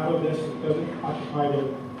moving out of this. It doesn't occupy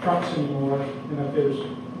the trucks anymore, and that there's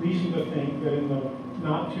reason to think that in the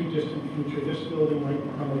not too distant future, this building might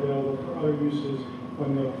become available for other uses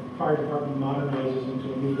when the fire department modernizes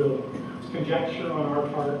into a new building. It's conjecture on our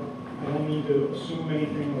part. I don't mean to assume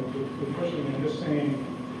anything or to push anything. I'm just saying,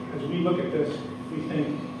 as we look at this, we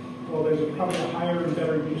think, well, there's probably a higher and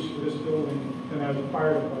better use for this building than as a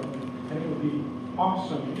fire department. And it would be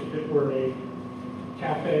awesome if it were a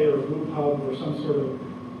cafe or a group hub or some sort of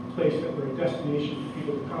place that were a destination for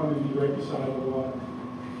people to come and be right beside the water.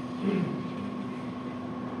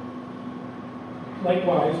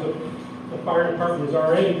 Likewise, the fire department has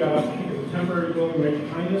already got, I think, a temporary building right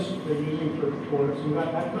behind us they're using for it. So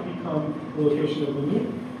that could become the location of the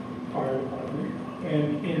new fire department.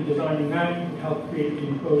 And in designing that, you can help create the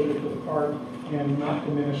enclosure to the park and not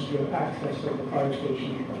diminish the access of the fire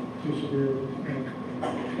station too severely.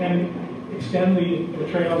 And extend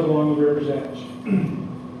the trails along the river's edge.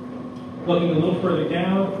 Looking a little further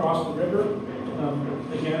down across the river,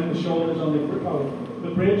 again, the shoulders on the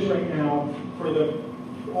bridge right now, for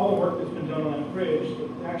all the work that's been done on that bridge,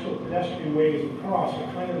 the actual pedestrian ways across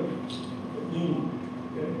are kind of lean.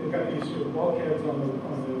 They've got these sort of bulkheads on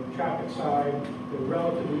the traffic side. They're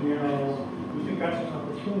relatively narrow. We think that's an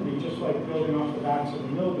opportunity, just like building off the backs of the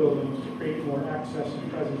mill buildings, to create more access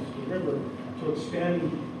and presence to the river, to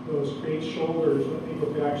extend those great shoulders that people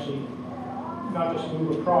could actually not just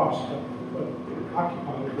move across, but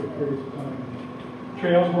occupy for periods of time.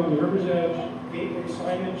 Trails along the river's edge, gateway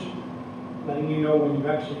signage, letting you know when you've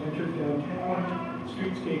actually entered downtown,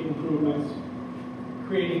 streetscape improvements,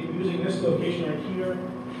 using this location right here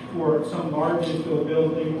for some large infill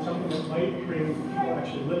building, something that might bring people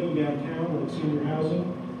actually living downtown, like senior housing,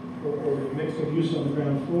 or a mix of use on the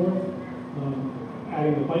ground floor,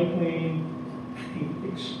 adding the bike lane,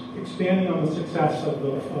 expanding on the success of the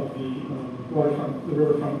waterfront, the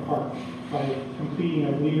Riverfront Park by completing,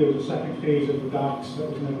 I believe there was a second phase of the docks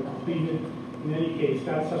that was never completed. In any case,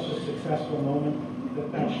 that's such a successful moment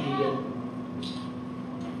that that should be good.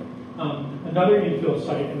 Another infill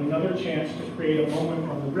site and another chance to create a moment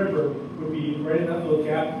on the river would be right in that little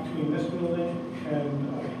gap between this building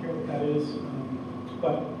and I forget what that is,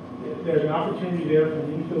 but there's an opportunity there for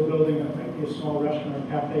an infill building that might be a small restaurant or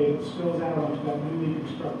cafe that spills out onto that newly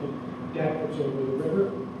constructed deck that's over the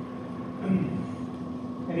river.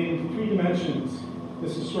 And in 3 dimensions,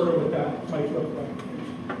 this is sort of what that might look like.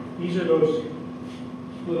 These are those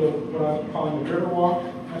little, what I'm calling the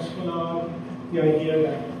Riverwalk Esplanade, the idea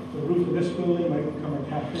that the roof of this building might become a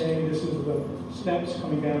cafe. This is the steps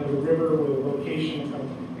coming down to the river with a location of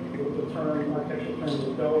the term, architectural term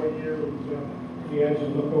is over here. The edge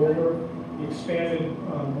and look over. The expanded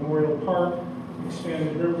Memorial Park,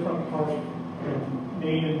 expanded Riverfront Park,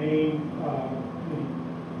 Main and Main,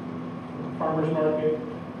 the Farmers Market,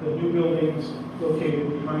 the new buildings located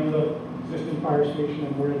behind the existing fire station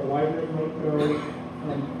and where the library might go.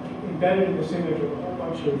 Embedded in this image are a whole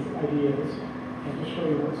bunch of ideas. I'll just show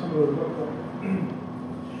you what some of those look like.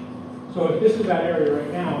 So if this is that area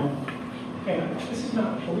right now, and this is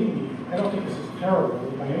not, believe me, I don't think this is terrible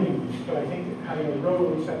by any means, but I think that having a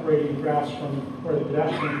road separating grass from, or the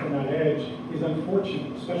pedestrian from that edge is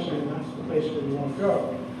unfortunate, especially when that's the place where you want to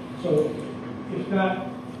go. So if that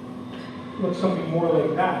looks something more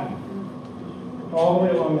like that, all the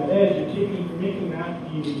way along that edge, you're making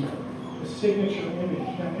that be the signature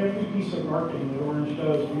image. Now, every piece of marketing that Orange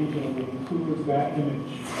does regionally includes that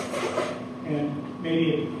image. And maybe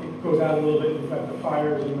it goes out a little bit. You've got the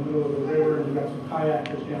fires in the middle of the river, and you've got some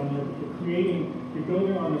kayakers down there. But you're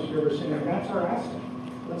building on this river saying, that's our asset.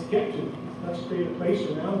 Let's get to it. Let's create a place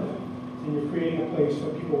around that. And you're creating a place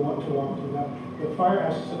that people want to walk to. That the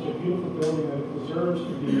firehouse is such a beautiful building that it deserves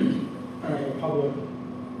to be kind of a public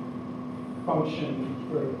function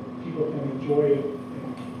where people can enjoy it.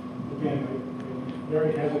 And again, I'm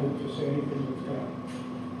very hesitant to say anything that's going to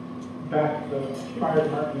back the fire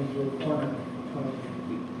department into a corner.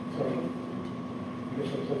 So I guess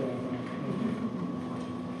I'll say that.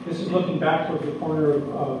 This is looking back towards the corner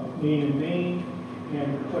of Main and Main, and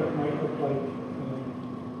what it might look like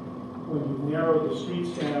when you narrowed the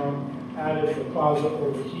streets down, added the plaza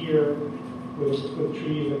over here with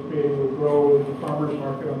trees that create a little grove, the farmer's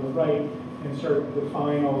market on the right, and start to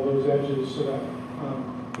define all those edges so that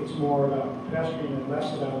it's more about pedestrian and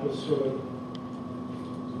less about this sort of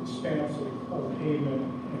expanse of pavement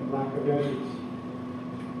and lack of edges.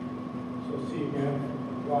 So see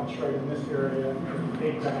again, watch right in this area,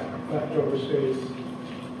 take that leftover space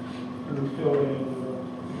and fill it in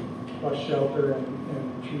with bus shelter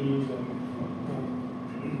and trees.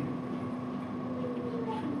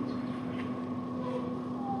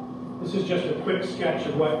 This is just a quick sketch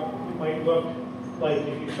of what it might look like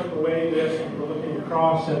if you took away this and we're looking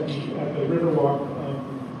across at the Riverwalk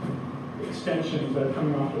extensions that are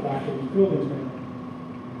coming off the back of these buildings now.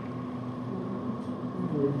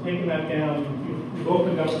 We're taking that down. You've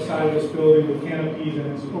opened up the side of this building with canopies,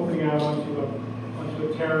 and it's opening out onto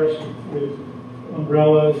a terrace with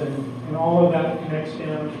umbrellas, and all of that connects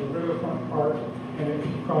down to the Riverfront Park, and if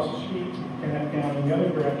you cross the street, connect down in the other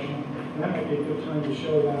direction. And that might be a good time to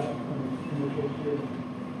show that image here.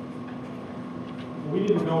 We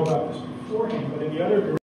didn't know about this beforehand, but in the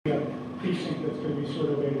other precinct that's going to be sort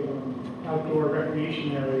of a outdoor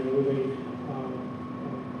recreation area with a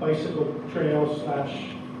bicycle trail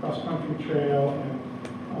 / cross-country trail and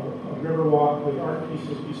a river walk with art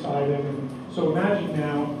pieces beside it. And so imagine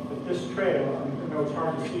now that this trail, I know it's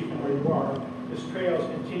hard to see from where you are, this trail is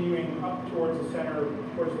continuing up towards the center,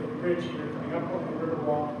 towards the bridge here, coming up on the river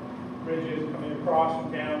walk bridges, coming across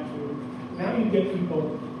and down to, now you get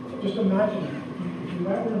people, just imagine, if you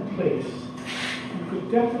ever in place, you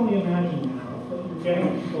could definitely imagine now that you're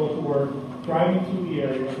getting people who are driving through the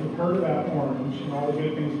area, who've heard about Orange and all the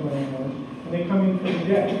good things going on in Orange, and they come in for the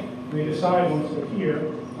day. And they decide once they're here,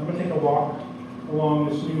 I'm going to take a walk along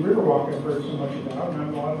this new river walk I've heard so much about,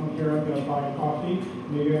 and while I'm here, I'm going to buy a coffee,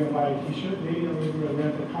 maybe I'm going to buy a t-shirt, maybe I'm going to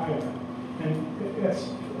rent a kayak. And that's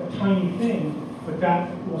a tiny thing, but that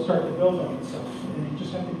will start to build on itself. And you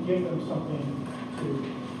just have to give them something to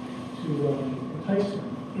entice them.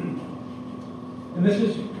 And this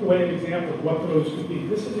is a way of example of what those could be.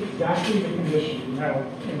 This is exactly the condition you have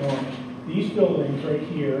in Orange. These buildings right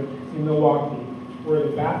here in Milwaukee were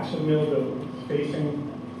the backs of mill buildings facing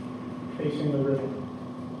facing the river.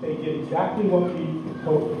 They did exactly what we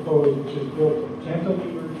proposed, which is built a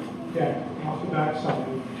cantilever deck off the backside,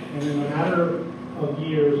 and in a matter of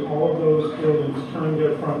years, all of those buildings turned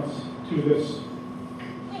their fronts to this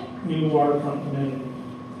new waterfront amenity.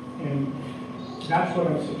 And that's what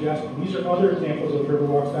I'm suggesting. These are other examples of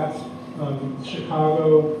riverwalks. That's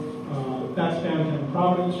Chicago, that's downtown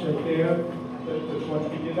Providence right there. Which once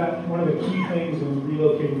we did that, one of the key things in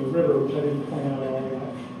relocating the river, which I didn't point out all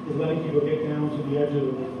that, is letting people get down to the edge of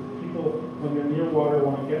the river. People, when they're near water,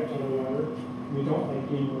 want to get to the water. We don't like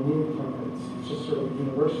being removed from it. It's just sort of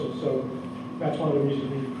universal. So that's one of the reasons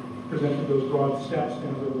we presented those broad steps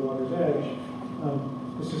down to the water's edge.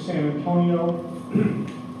 This is San Antonio.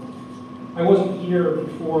 I wasn't here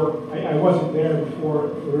before, I wasn't there before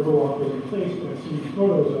the Riverwalk was in place, but I've seen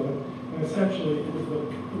photos of it. And essentially, it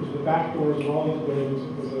was the back doors of all these buildings.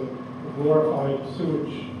 It was a glorified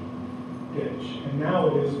sewage ditch. And now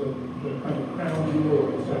it is the kind of crown jewel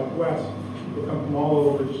of the Southwest. People come from all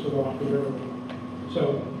over just to walk the river.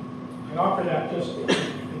 So I offer that just,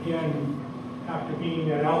 again, after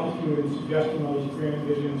being at altitude and suggesting all these grand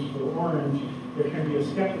visions for Orange, there can be a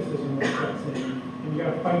skepticism that sets in. And you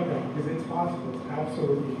got to fight that because it's possible. It's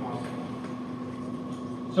absolutely possible.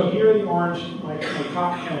 So here are the Orange, my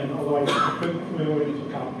top 10, although I couldn't come away to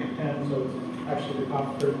the top 10, so it's actually the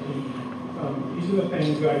top 13. These are the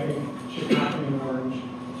things that I think should happen in Orange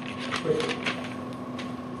quickly.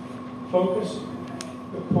 Focus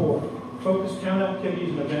the core. Focus town activities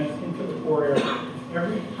and events into the core area.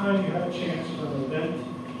 Every time you have a chance for an event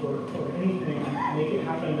or anything, make it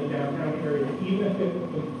happen in the downtown area, even if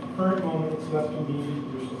at the current moment it's less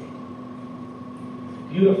convenient to do so.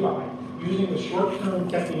 Beautify. Using the short-term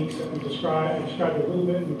techniques that we described, I described a little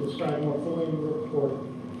bit, and we described more fully in the report.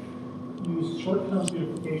 Use short-term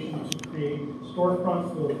beautification to create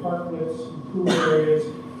storefronts, little parklets, improved areas,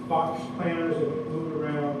 box planners that get moved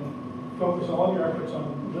around. Focus all your efforts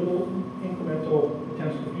on little incremental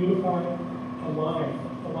attempts to beautify,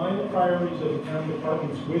 align the priorities of the town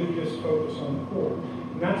departments with this focus on the core.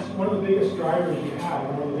 And that's one of the biggest drivers you have,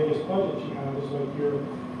 and one of the biggest budgets you have is like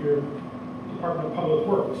your Department of Public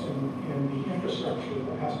Works and the infrastructure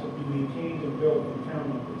that has to be maintained and built in town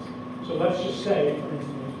like this. So let's just say, for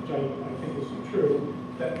instance, which I think is true,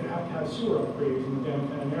 that you have to have sewer upgrades in the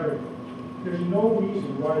downtown area. There's no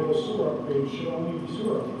reason why those sewer upgrades should only be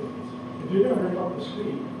sewer upgrades. If you're going to rip up the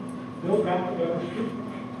street, build back the other street.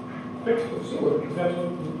 Fix the sewer, because that's what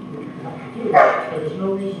you have to do. But there's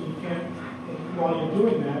no reason you can't, while you're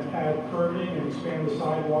doing that, add curbing and expand the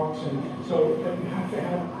sidewalks. And so you have to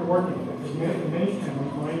have coordinate that. Because many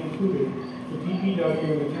towns, mine included, the DPW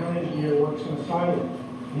and the town engineer works in a silo.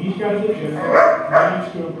 And he's got his agenda. He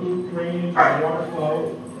needs to improve drainage and water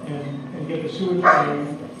flow and get the sewage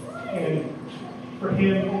going. And for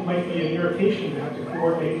him, it might be an irritation to have to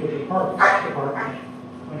coordinate with the parks department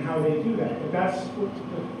on how they do that. But that's what,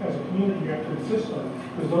 as a community, you have to insist on,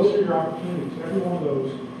 because those are your opportunities. Every one of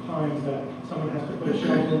those times that someone has to put a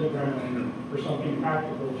shelter in the ground for something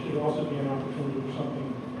practical should also be an opportunity for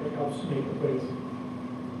something that helps make the place.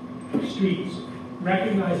 Streets.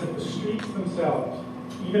 Recognize that the streets themselves,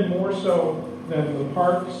 even more so than the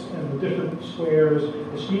parks and the different squares,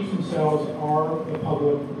 the streets themselves are the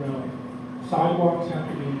public realm. Sidewalks have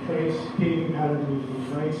to be in place, paving patterns need to be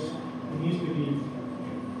nice, it needs to be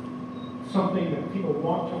something that people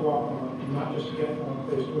want to walk on and not just get from one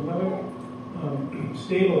place to another.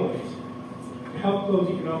 Stabilize. To help close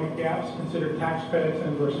economic gaps, consider tax credits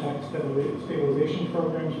and versus tax stabilization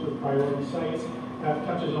programs for priority sites. That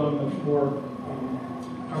touches on the more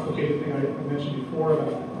complicated thing I mentioned before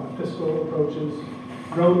about fiscal approaches.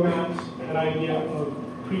 Roadmaps, that idea of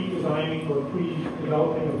pre-designing or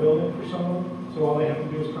pre-developing a building for someone, so all they have to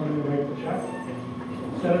do is come in and write the check.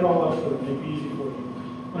 Set it all up so that it makes it easy for you.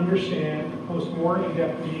 Understand, host more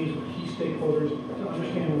in-depth meetings with key stakeholders to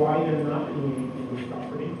understand why they're not doing anything with the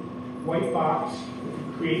property. White box,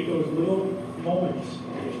 create those little moments.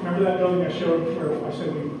 Remember that building I showed where I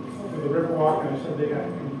said the Riverwalk, and I said they got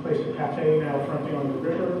placed a cafe now fronting on the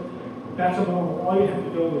river? That's a moment. All you have to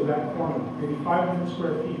build is that corner, maybe 500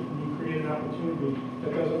 square feet, and you create an opportunity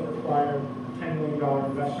that doesn't require a $10 million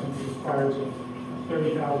investment, it requires a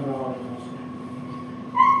 $30,000 investment.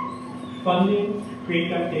 Funding, create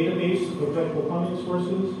that database of available funding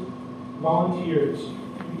sources. Volunteers,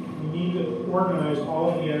 we need to organize all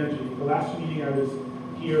of the energy. The last meeting I was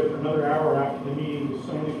here for another hour after the meeting with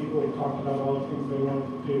so many people who talked about all the things they wanted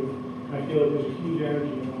to do. And I feel like there's a huge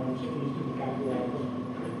energy in Orange that needs to be capitalized on.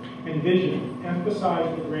 And vision,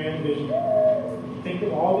 emphasize the grand vision. Think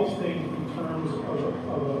of all these things in terms of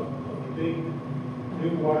a big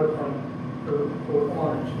new waterfront for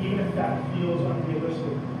Orange, even if that feels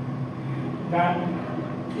unrealistic. That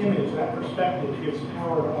image, that perspective gives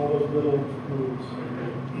power to all those little moves.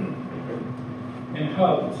 And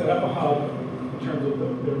set up a hub in terms of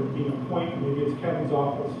there being a point, maybe it's Kevin's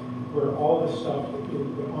office, where all this stuff,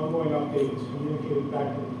 the ongoing update is communicated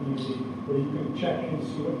back to the community, where you can check in to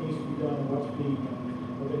see what needs to be done and what's being done,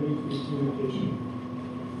 but there needs to be communication.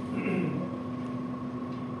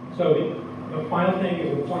 So the final thing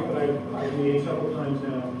is a point that I've made several times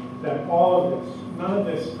now, that all of this, none of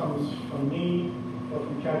this comes from me or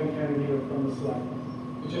from Kevin Kennedy or from the selectmen.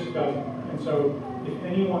 It just doesn't. And so if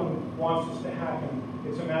anyone wants this to happen,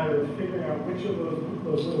 it's a matter of figuring out which of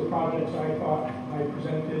those little projects I thought I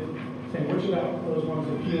presented, saying which of those ones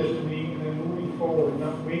appeals to me, and then moving forward,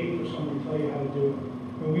 not waiting for someone to tell you how to do it.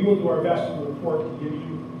 And we will do our best in the report to give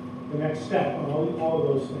you the next step on all of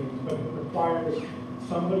those things, but it requires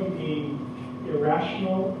somebody being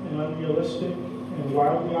irrational and unrealistic and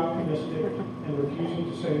wildly optimistic and refusing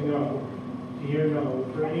to say no, to hear no,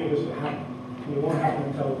 for any of this to happen. And it won't happen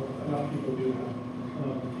until enough people do that.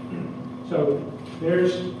 So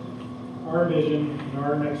there's our vision and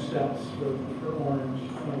our next steps for Orange.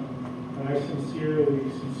 And I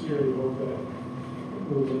sincerely hope that it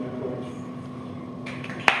moves in that direction.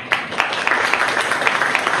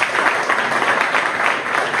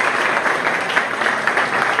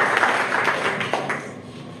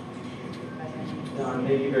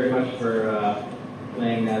 Thank you very much for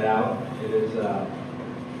laying that out. It is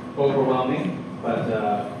overwhelming, but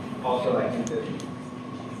also I think that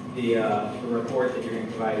the report that you're going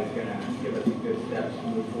to provide is going to give us some good steps to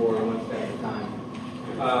move forward one step at a time.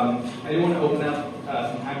 I do want to open up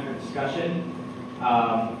some time for discussion.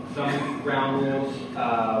 Some ground rules.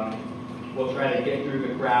 We'll try to get through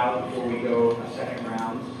the crowd before we go a second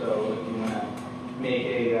round. So if you want to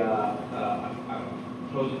make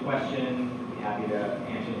pose a question, happy to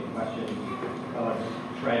answer any questions. Let's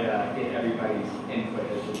try to get everybody's input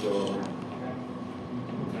as we go over.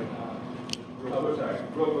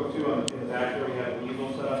 Real quick too, in the back there we have the easel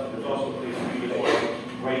set up. There's also please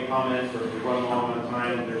write comments, or if you run long on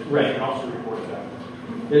time, there's right. You can also report that.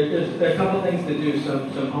 There's a couple things to do,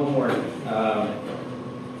 some homework.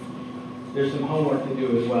 There's some homework to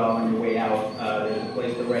do as well on your way out. There's a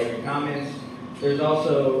place to write your comments. There's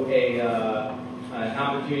also an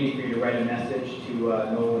opportunity for you to write a message to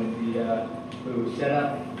Nolan Vita, who set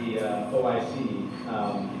up the OIC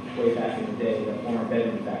way back in the day, the former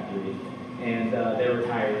bedding factory, and they're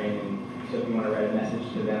retiring. And so if you want to write a message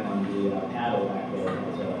to them on the paddle back there,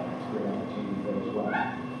 that's a great opportunity there as well.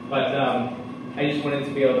 But I just wanted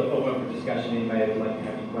to be able to open up for discussion. Anybody would like to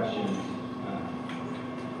have any questions?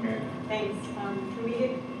 Mary? Thanks. Can we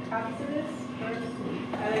get copies of this first?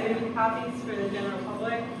 Are there going to be copies for the general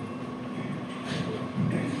public?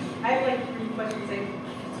 I have like 3 questions. I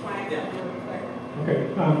just want to ask really quick. Okay.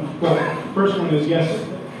 Well, first one is yes,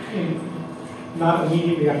 not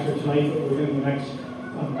immediately after tonight, but within the next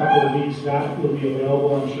couple of weeks, that will be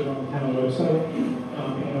available, I'm sure, on the town website and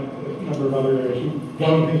a number of other areas.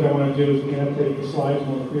 One of the things I want to do is annotate the slides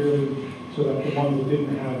more clearly so that the ones that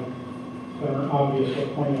didn't have that aren't obvious what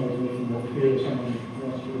point I was making more clear to someone who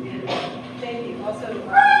wants to review it. Thank you. Also,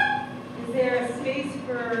 is there a space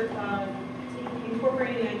for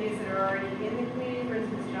incorporating ideas that are already in the community? For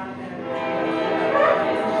instance, Jonathan,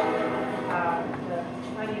 the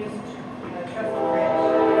unused trestle bridge.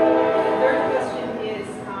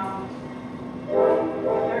 The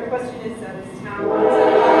third question is this town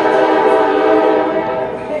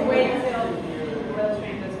wait until the rail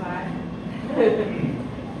train goes by.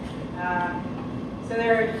 So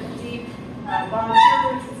there are deep volunteer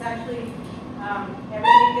groups. It's actually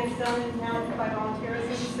everything gets done in town by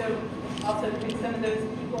volunteerism. So also, could some of those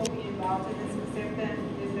people be involved in this? Because there's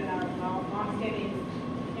been a long-standing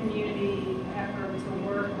community effort to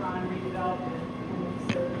work on redevelopment.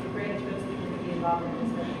 So it would be great if those people could be involved in this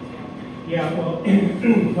discussion too. Yeah, well,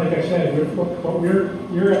 like I said,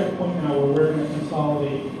 we're at the point now where we're going to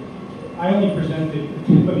consolidate. I only presented the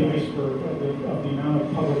tip of the iceberg of the amount of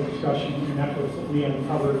public discussion and efforts that we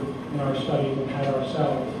uncovered in our studies and had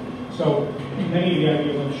ourselves. So many of the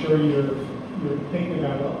ideas I'm sure you're thinking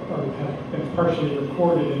about or have been partially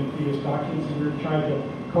recorded in previous documents, and we're trying to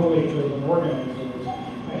collate those and organize those.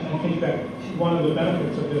 I think that one of the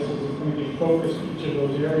benefits of this is it's going to be focused each of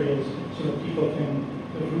those areas so that people can,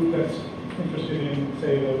 the group that's interested in,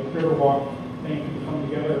 say, the Riverwalk thing, can come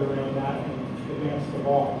together around that and advance the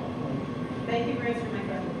ball. Thank you for answering my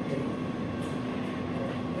question.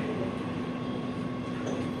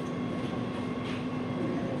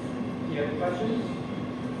 Do you have any questions?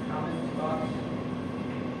 Comments, thoughts?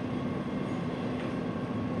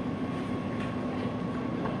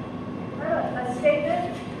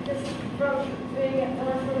 statement, just from being at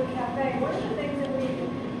Riverfront Cafe, one of the things that we've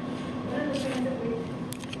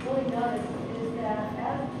really noticed is that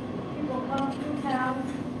as people come through town,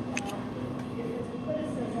 if it's a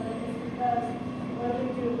criticism, it's because what do we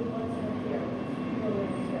do with what's in here?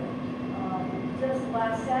 Just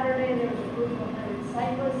last Saturday, there was a group of 100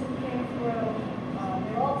 cyclists who came through.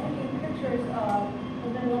 They're all taking pictures of the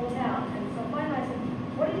middle of town. And so finally I said,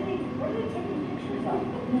 what are they taking pictures of?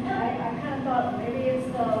 I kind of thought maybe it's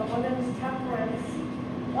the women's temperance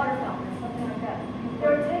water fountain or something like that. They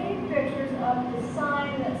were taking pictures of the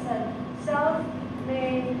sign that said South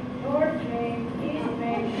Main, North Main, East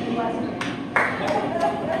Main, and West Main.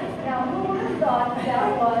 Now, who would have thought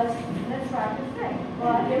that was an attractive thing?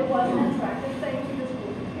 But it was an attractive thing to this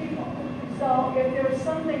group of people. So if there's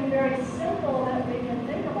something very simple that we can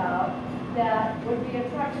think about that would be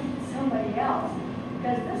attractive to somebody else,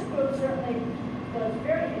 because this group certainly was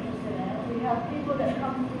very interested in it. We have people that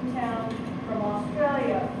come through town from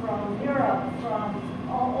Australia, from Europe, from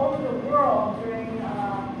all over the world during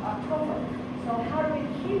October. So how do we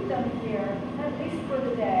keep them here, at least for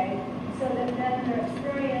the day, so that then their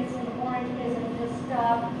experience in Orange isn't just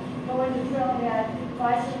stop, go into Trailhead,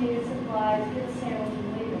 buy some needed supplies, get a sandwich, and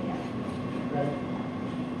leave again. Right.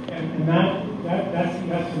 And that's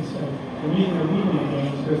the essence of the reason they're leaving again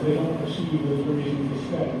is because they don't perceive there's a reason to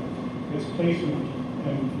stay. It's placement.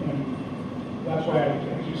 And that's why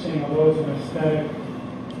I keep saying, although it's an aesthetic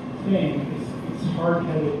thing, it's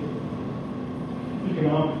hard-headed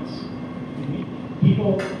economics.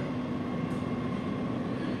 People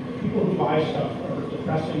who buy stuff are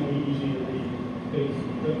depressingly easy to read.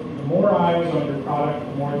 The more eyes on your product,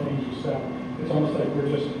 the more things you sell. It's almost like we're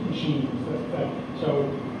just machines. So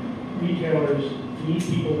retailers need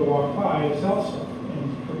people to walk by and sell stuff.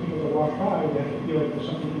 And for people to walk by, they have to feel like there's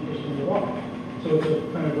something interesting to walk. So it's a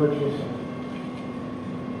kind of virtuous cycle.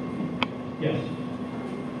 Yes?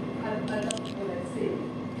 I don't know what I see,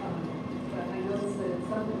 but I noticed that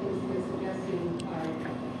some of the things we're suggesting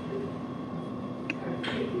are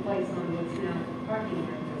taking place on what's now parking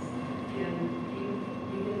areas. And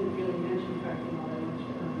you didn't really mention parking all that much.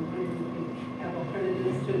 I'm wondering if you have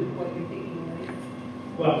alternatives to what you're thinking, right?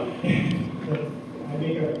 Well, I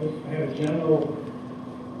have a general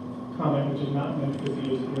comment which is not meant to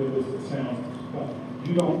be as good as it sounds, but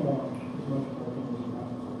you don't want as much parking as you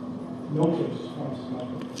have. No place wants as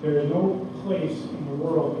much. There is no place in the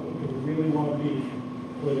world that you could really want to be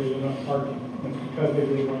where there's enough parking. And it's because they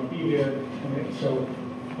really want to be there. And so,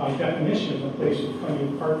 by definition, a place with plenty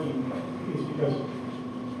of parking is because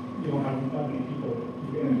you don't have that many people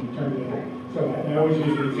in eternity. So I always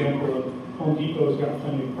use the example of Home Depot's got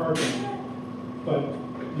plenty of parking, but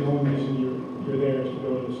the only reason you're there is to go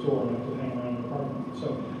to the store and not to hang around in the parking lot. So,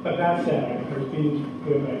 but that said, I was being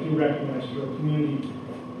good. I do recognize for a community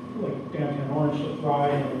like downtown Orange to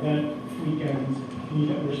thrive on event weekends, you need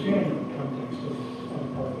to understand the context of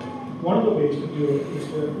parking. One of the ways to do it is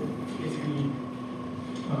so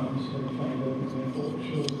I can find an example that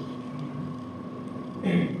shows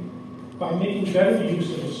by making better use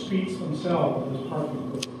of the streets themselves as parking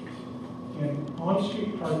places. And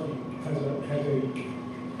on-street parking has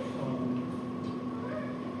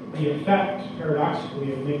the effect,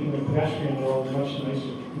 paradoxically, of making the pedestrian world much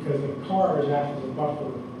nicer because the cars act as a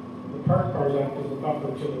buffer. The parked cars act as a buffer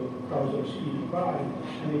to the cars that are speeding by,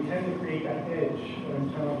 and they tend to create that edge that I'm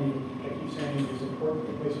telling you, I keep saying is important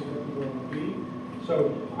for places where people want to be. So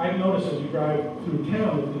I've noticed as you drive through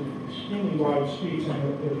town that there's extremely wide streets and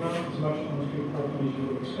there's not as much on-street parking as you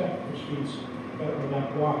would expect for streets that are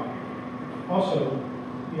that wide. Also,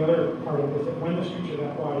 the other part of it is that when the streets are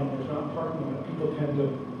that wide and there's not parking lot, people tend to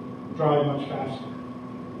drive much faster.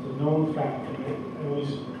 It's a known fact.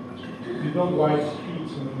 We build wide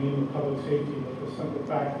streets in the name of public safety, but the simple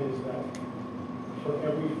fact is that for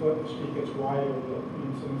every foot the street gets wider, the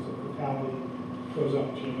incidence of fatality goes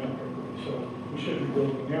up geometrically. So we shouldn't be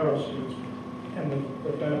building narrow streets, and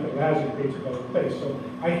the benefit of that is it creates a better place. So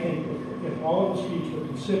I think if all of the streets were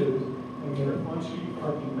considered and their on-street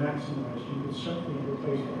parking maximized, you could certainly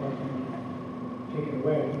replace the parking taken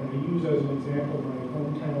away. And I use as an example my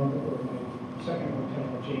hometown or my second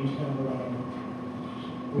hometown, Jamestown, Rhode Island.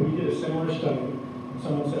 When we did a similar study, and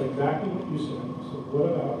someone said exactly what you said. So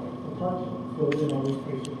what about the parking? Filled in all these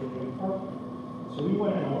places where they park. So we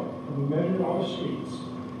went out and we measured all the streets,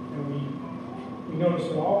 and we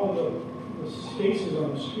noticed that all of the spaces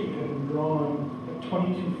on the street had been drawn at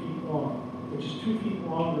 22 feet long, which is 2 feet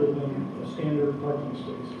longer than a standard parking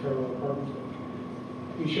space, parallel parking space.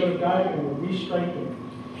 We showed a diagram of restriping.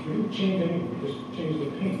 We didn't change anything, we just changed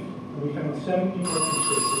the paint. And we found 17 parking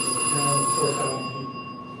spaces in a town of 4,000 people.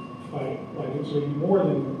 by doing more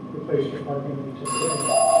than replace the parking that we took away.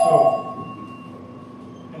 So,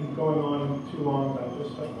 and going on too long about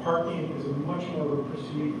this, but parking is a much more of a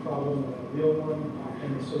perceived problem than a real one, and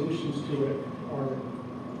the solutions to it are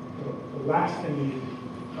the last thing we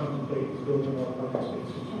contemplate is building more parking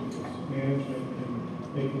spaces. It's management and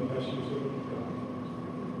making the best use of it.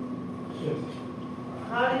 Yes.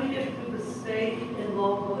 How do you get through the state and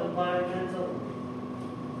local environmental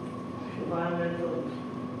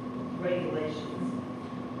regulations?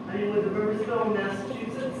 I mean, with the Riverfront,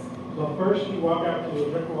 Massachusetts? Well, first you walk out to the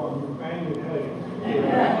brick wall and bang your head.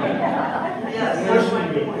 Yes, that's my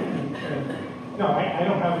point. No, I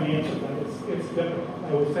don't have an answer to that. It's difficult.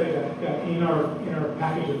 I would say that in our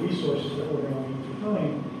package of resources that we're going to need to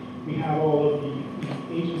find, we have all of the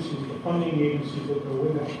agencies, the funding agencies that go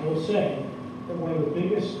with that. I will say that one of the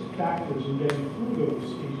biggest factors in getting through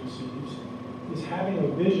those agencies is having a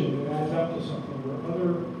vision that adds up to something where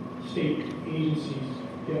other state agencies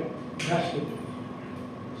get vested in.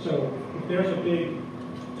 So if there's a big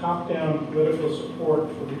top-down political support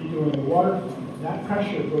for redoing the waterfront, that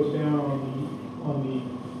pressure goes down on the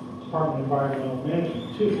Department of Environmental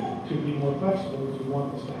Management too, to be more flexible if you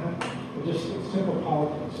want this to happen. It's simple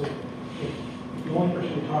politics. If the only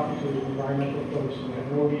person you're talking to is environmental folks and they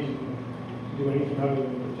have no reason to do anything other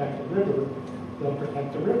than protect the river, they'll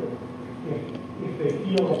protect the river. If they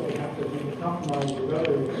feel like they have to make a compromise with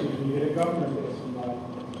other agencies, you get a governor that gets involved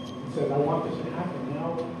and says, I want this to happen.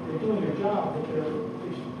 Now they're doing their job, but they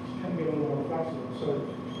can be a little more flexible. So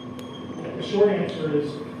the short answer is,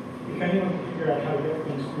 if anyone can figure out how to get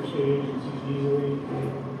things through state agencies easily,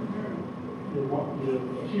 you're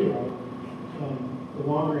a hero. The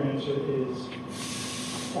longer answer is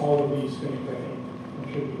all of these things that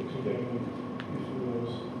contribute to getting through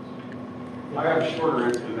those. I have a shorter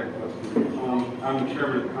answer to that question. I'm the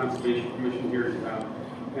chairman of the Conservation Commission here in town,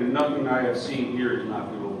 and nothing I have seen here is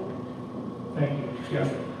not doable. Thank you. Yeah.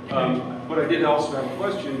 But I did also have a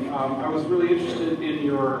question. I was really interested in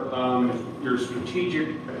your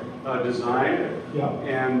strategic design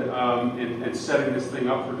and setting this thing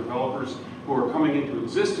up for developers who are coming into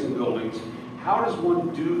existing buildings. How does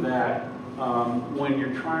one do that when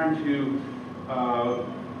you're trying to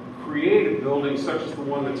create a building such as the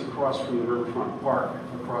one that's across from the Riverfront Park,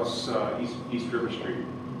 across East River Street?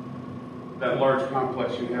 That large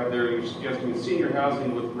complex you have there, you're suggesting senior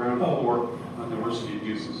housing with ground floor diversity of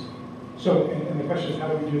uses. So, and the question is, how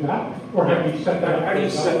do we do that? Or how do you set that up? How do you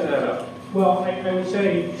set that up? Well, I would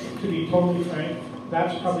say, to be totally frank,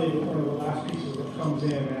 that's probably one of the last pieces that comes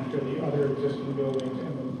in after the other existing buildings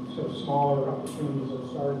and the sort of smaller opportunities have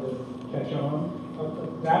started to catch on.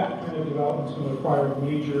 That kind of development is going to require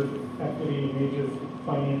major equity, major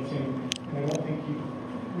financing, and I don't think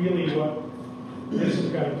what this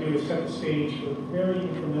has got to do is set the stage for very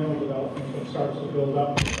incremental development that starts to build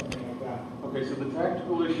up to something like that. Okay, so the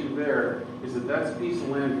tactical issue there is that that's a piece of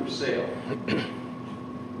land for sale.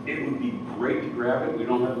 It would be great to grab it. We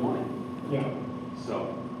don't have money. Yeah.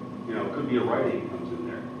 So, it could be a Rite Aid comes in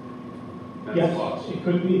there. That's Yes, lost. it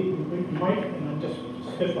could be. You might, and I'm just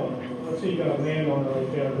spitballing. Let's say you got a landowner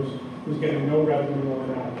right there who's getting no revenue on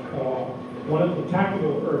that at all. One of the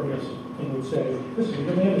tactical urbanist thing would say, listen,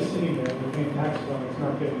 your land is sitting there, you're paying taxes on it, it's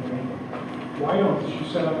not getting anything. Why don't you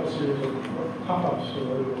set up a series of pop-up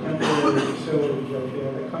stores or temporary facilities right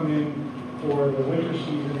there that come in for the winter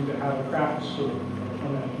season to have a craft store?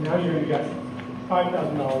 Now you're going to get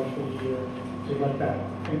 $5,000 for the year to let that,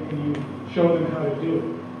 and you show them how to do it.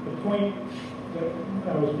 The point that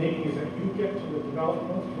I was making is that you get to the development,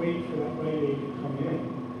 don't wait for that Rite Aid to come in.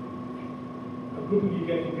 A group of you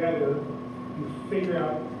get together, you figure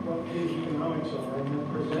out what his economics are, and then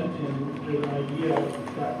present him with an idea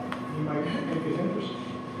that he might think is interesting.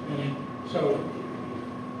 And so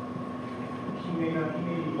he may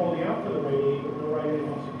be holding out for the Rite Aid, but the Rite Aid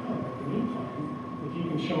wants to come. In the meantime, if you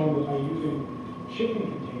can show them that by using shipping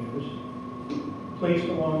containers placed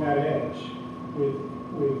along that edge with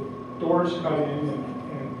doors cut in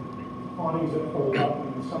and awnings that fold up,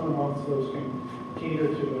 and in the summer months those can cater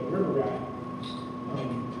to the river raft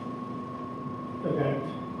event,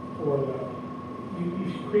 or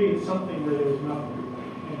you've created something where there was nothing.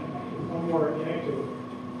 And one more anecdote.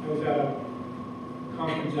 I was at a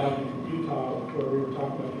conference out in Utah where we were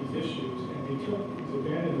talking about these issues, and they took these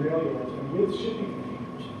abandoned rail yards, and with shipping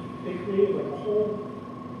containers, they created like a whole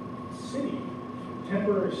city,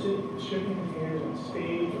 temporary city, with shipping containers on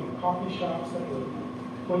stage, and coffee shops that were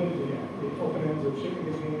put into the open ends of shipping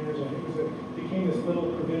containers, and it became this little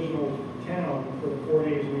provisional town for the 4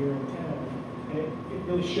 days we were in town. And it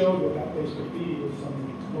really showed what that place could be with some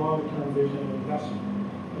longer-term vision and investment.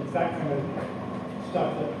 And it's that kind of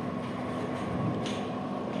stuff that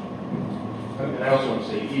And I also want to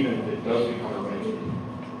say, even if it does become a right,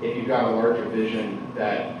 if you've got a larger vision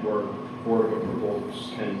that your board of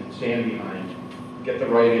approvals can stand behind, get the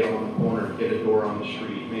right aid on the corner, get a door on the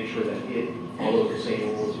street, make sure that it follows the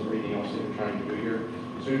same rules and everything else that you're trying to do here.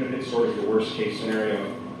 So even if it's sort of the worst case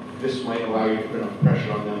scenario, this might allow you to put enough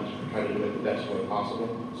pressure on them to try to do it the best way possible,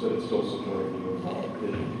 so that it's still supporting your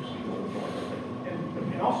vision.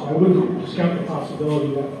 And also, I wouldn't discount the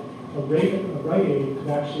possibility that a Rite Aid could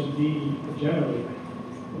actually be a generator.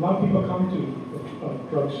 A lot of people come to a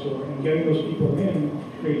drugstore, and getting those people in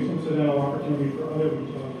creates incidental opportunity for other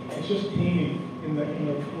retail. It's just teaming in the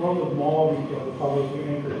world of mall retail that follows the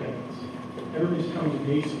anchor tenants. Everybody's coming to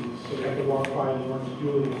Macy's, so they have to walk by the Orange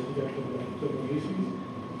Julius to get to the Macy's.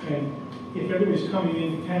 And if everybody's coming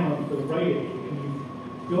into town for the Rite Aid, and you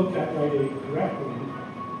built that Rite Aid correctly,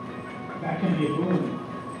 that can be a boon.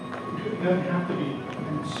 It doesn't have to be,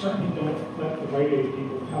 and certainly don't let the Rite Aid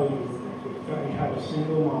people tell you that we have a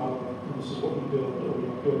single model, and this is what we build, or we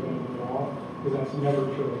don't build anything at all, because that's never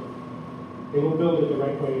true. They will build it the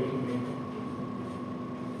right way if you make it.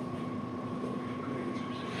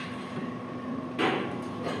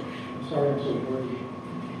 I'm sorry, I'm so worried.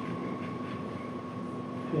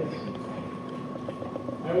 Yes.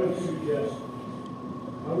 I would suggest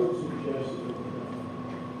that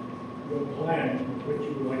your plan, what you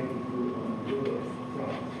would like to do on the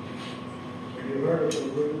riverfront. Have you heard of the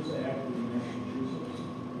Rivers Act in Massachusetts?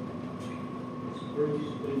 It's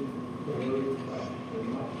principally for the riverfront, but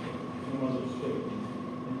not some other state.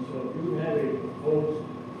 And so if you had a proposed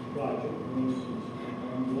project, for instance,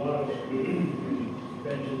 on a lot of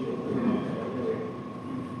benches or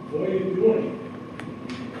what you're doing,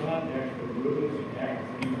 contact the Rivers Act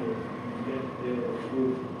people and get their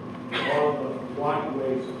approval. All the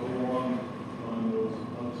walkways along on those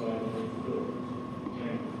outside of those buildings.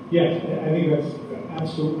 Yes, I think that's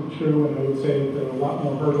absolutely true, and I would say that there are a lot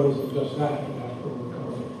more hurdles than just that to have to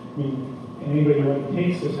overcome. I mean, anybody who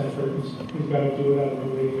takes this effort has got to do it out of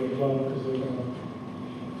the way as well, because they're going to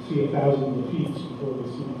see 1,000 defeats before they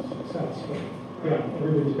see success. But yeah,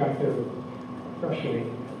 everybody's got their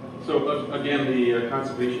threshold. So again, the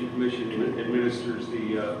Conservation Commission administers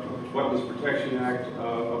the Wetlands Protection Act,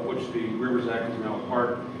 of which the Rivers Act is now a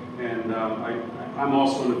part. And I'm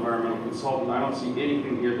also an environmental consultant. I don't see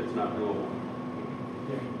anything here that's not doable.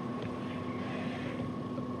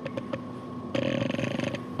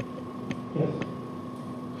 Yes.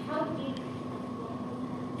 How deep,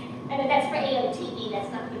 and that's for AOTE,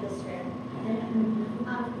 that's not for the strip.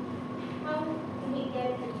 How do we get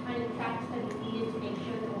the kind of tracks that we needed to make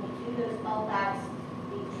sure that when we do those bulk outs,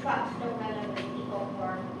 the trucks don't run over the people who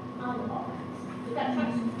are on the bulk outs? We've got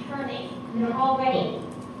trucks turning, they're already.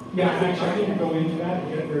 Yeah, actually, I didn't go into that.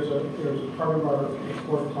 There's a part of our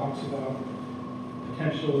report talks about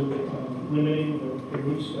potentially limiting the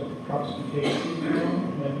routes that the trucks can take through town.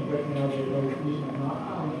 And I think right now there's no reason not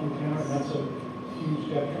coming through town, and that's a huge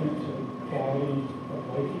detriment to the quality of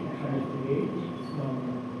life you're trying to create.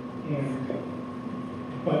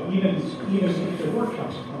 But even if there were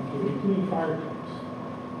trucks to come through, including fire trucks,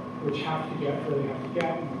 which have to get where they have to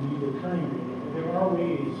get and need their turning radius, there are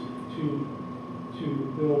ways to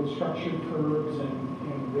build structured curbs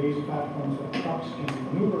and raise platforms that trucks can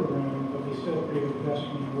maneuver around, but they still create a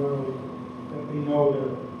pedestrian world that they know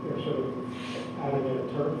they're sort of out of their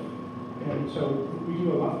turf. And so we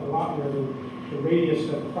do a lot where the radius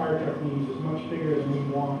that the fire truck needs is much bigger than we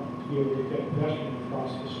want to be able to get pedestrians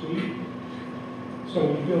across the street. So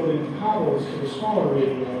we build in cobbles to the smaller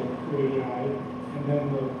radii, and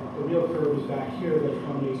then the real curve is back here that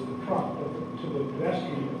accommodates the truck, but to the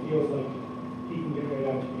pedestrian it feels like he can get right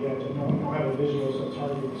out to the edge. I don't have a visual, so it's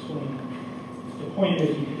hard to explain. The point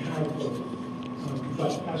is you can have both.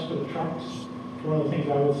 But as for the trucks, one of the things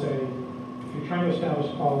I would say, if you're trying to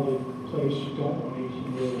establish quality place, you don't want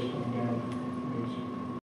 18-wheelers coming down.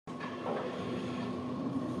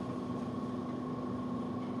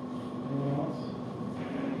 Anyone else?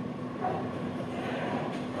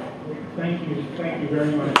 Thank you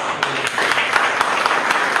very much.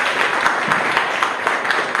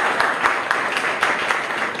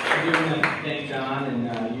 I do want to thank John and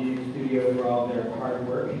Union Studio for all their hard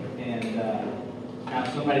work, and now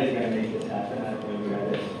somebody's got to make this happen. I don't know who that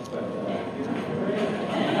is, but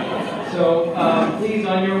so please,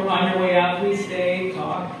 on your way out, please stay,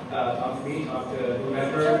 talk to me, talk to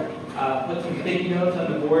whoever. Put some sticky notes on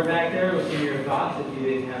the board back there with some of your thoughts if you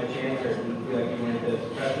didn't have a chance or if you feel like you wanted to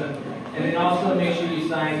express them. And then also make sure you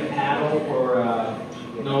sign the paddle for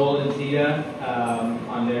Noel and Zita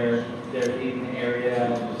on their eating area.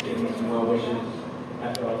 Just give them some well wishes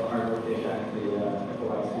after all the hard work they've done at the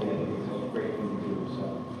FOIC. I think it's a great thing to do. So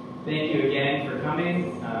Thank you again for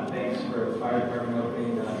coming. Thanks for the fire department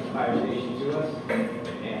opening the fire station to us.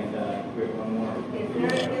 And we have one more.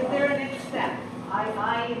 Is there a next step?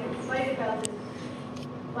 I am excited about this,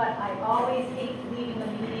 but I always hate leaving a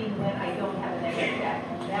meeting when I don't have a next step.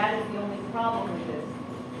 And that is the only problem with this.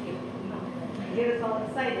 If you get us all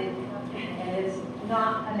excited and it's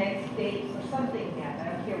not a next date or something happen,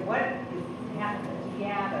 I don't care what is happening to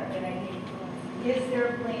gather. And I think, is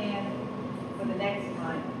there a plan for the next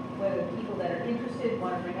time? Whether people that are interested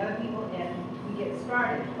want to bring other people in, we get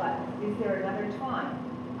started. But is there another time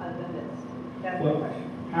other than this? That's my question.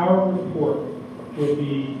 Our report will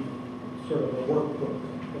be sort of a workbook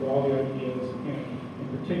of all the ideas, and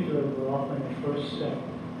in particular, we're offering a first step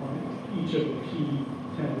on each of the key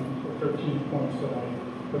 10 or 13 points that I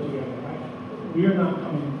put together. We are not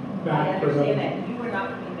coming back I for understand another. that. You are not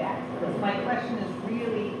coming back. So my question is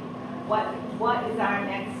really, what is our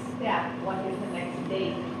next step? What is the next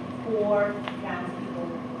date for townspeople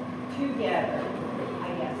together? I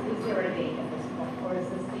guess, is there a date at this point, or is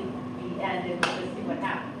this the end and we'll just see what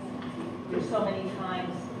happens? There's so many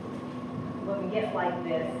times when we get like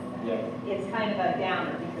this, it's kind of a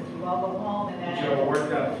downer because you all go home and then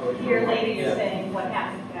a year later you're saying what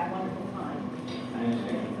happened to that wonderful time. I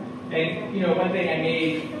understand. And, you know, one thing I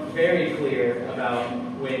made very clear about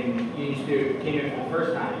when Union Street came in for the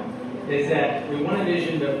first time is that we want a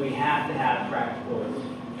vision that we have to have practicals.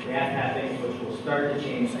 We have to have things which will start to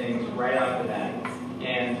change things right off the bat.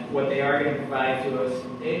 And what they are going to provide to us,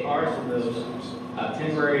 they are some of those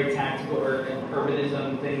temporary tactical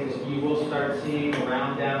urbanism things that you will start seeing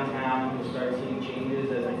around downtown. You'll start seeing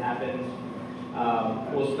changes as it happens.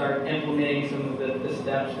 We'll start implementing some of the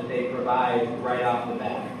steps that they provide right off the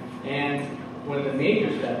bat. And one of the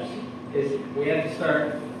major steps is we have to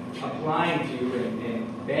start applying to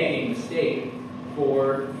and begging the state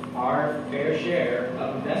for our fair share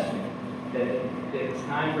of investment. That it's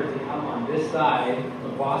time for it to come on this side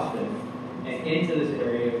of Boston and into this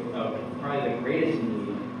area of probably the greatest need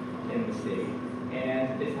in the state.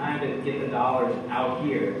 And it's time to get the dollars out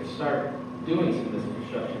here to start doing some of this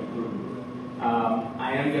infrastructure improvement.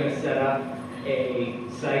 I am going to set up a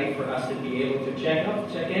site for us to be able to check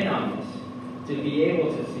in on this, to be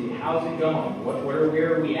able to see how's it going,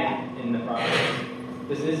 where are we at in the process.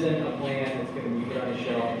 This isn't a plan that's going to be put on a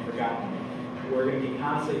shelf and forgotten. We're going to be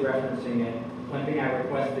constantly referencing it. One thing I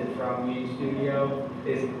requested from Union Studio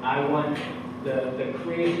is I want the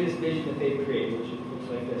craziest vision that they've created, which looks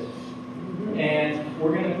like this. And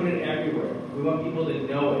we're going to put it everywhere. We want people to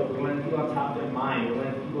know it. We want people on top of their mind. We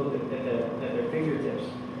want people at their fingertips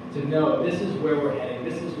to know this is where we're heading,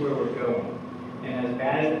 this is where we're going. And as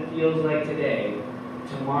bad as it feels like today,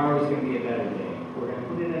 tomorrow is going to be a better day. We're going to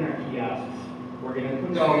put it in our kiosks. We're going to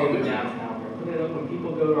put it all over downtown. We're going to put it up when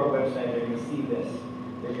people go to our website, they're going to see this.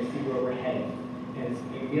 They're going to see where we're headed. And it's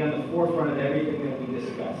going to be on the forefront of everything that we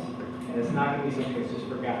discuss. And it's not going to be something that's just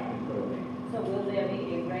forgotten and put away. So will there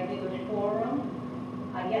be a regular forum?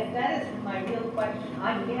 I guess that is my real question.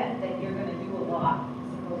 I get that you're going to do a lot,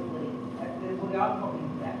 supposedly. We are hoping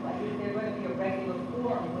for that. But is there going to be a regular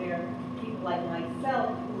forum where people like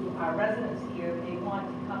myself, who are residents here, they want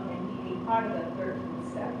to come and be a part of the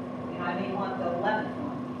 13th step? And I may want the 11th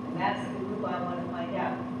one. And that's the group I want to find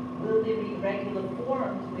out. Will there be regular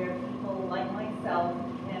forums where people like myself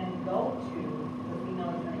can go to, because we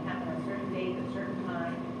know it's going to happen on a certain date, a certain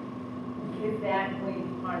time? Is that going to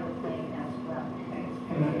be part of the plan as well? Thanks.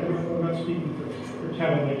 And I'm not speaking for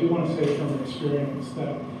Kevin, I do want to say from experience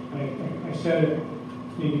that I said it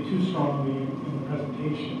maybe too strongly in the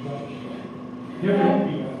presentation, but there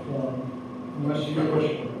won't be that forum unless you push for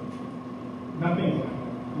it. Nothing will happen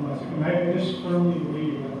unless, and I just firmly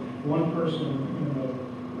believe that one person in the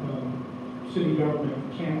city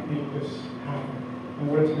government can't make this happen.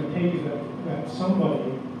 And what it's going to take is that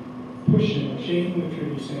somebody pushing, shaking the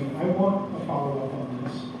tree, saying, I want a follow-up on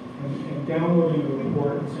this, and downloading the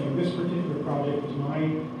report and saying, this particular project is my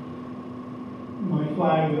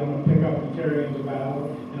flag that I'm going to pick up and carry into battle,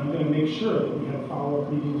 and I'm going to make sure that we have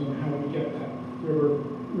follow-up meetings on how we get that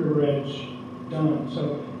river edge done.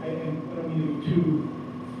 So I don't mean to be too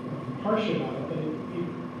harsh about it, but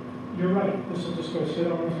you're right. This will just go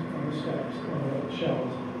sit on the steps, on the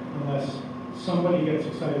shelves, unless somebody gets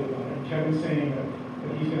excited about it. And Kevin's saying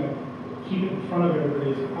that he's going to keep it in front of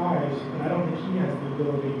everybody's eyes, and I don't think he has the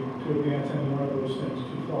ability to advance any one of those things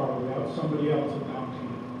too far without somebody else adopting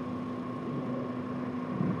it.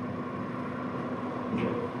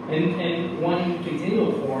 And one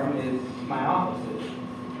continual forum is my offices.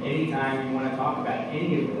 Anytime you want to talk about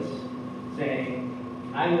any of this,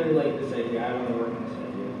 saying, I really like this idea, I want to work on this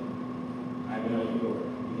idea, I have an open door.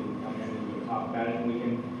 You can come in and we can talk about it, and we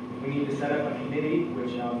can we need to set up a committee,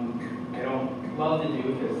 which I don't love to do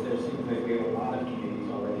because there seems like we have a lot of committees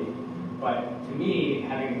already. But to me,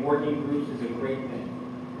 having working groups is a great thing.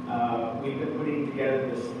 We've been putting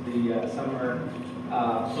together the summer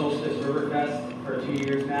solstice Riverfest for 2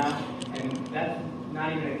 years now, and that's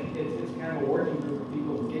not even it's kind of a working group of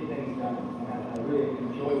people who get things done. And I really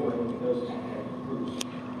enjoy working with those kind of groups.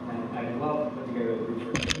 And I'd love to put together a group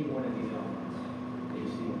for any one of these elements that you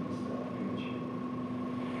see in this image.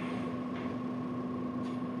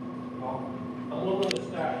 Well, I'm willing to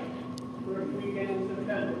start. First weekend in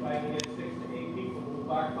September, if I can get 6 to 8 people who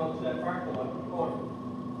park out that parking lot in the corner.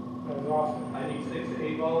 That's awesome. I need 6 to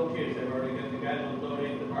 8 volunteers. I've already got the guys who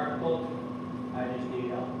donate the park lot. I just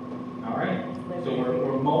need help. All right. So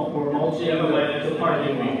we're mulching the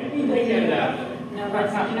parking lot. Weekend after. No,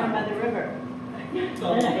 that's dinner by the river.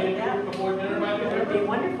 So before dinner by the It would be river?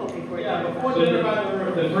 wonderful before Yeah, dinner. before So dinner by the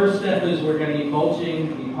river. the first step is we're going to be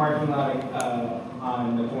mulching the parking lot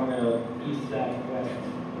on the corner of east, south, west,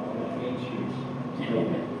 Main Street. So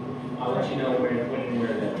I'll let you know when and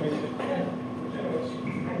where that is.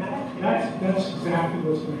 That's exactly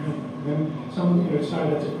what's going to happen. Then someone's going to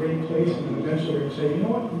decide that's a great place, and then eventually they're going to say, you know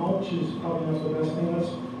what, mulch is probably not the best thing.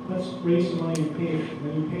 Let's raise some money and pave it. And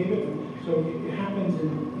then you pave it, and so it happens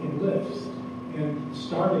in lifts. And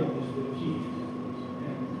starting is the key.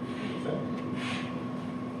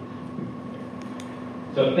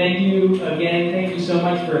 So thank you again. Thank you so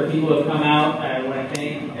much for people who have come out. I want to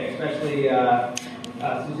thank especially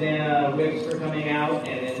Susanna Wicks for coming out,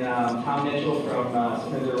 and then Tom Mitchell from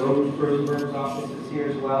Senator Rosenberg's office is here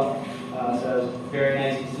as well. So it's very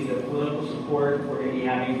nice to see the political support. We're going to be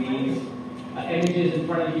having these images in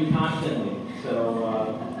front of you constantly. So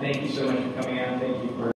thank you so much for coming out. Thank you for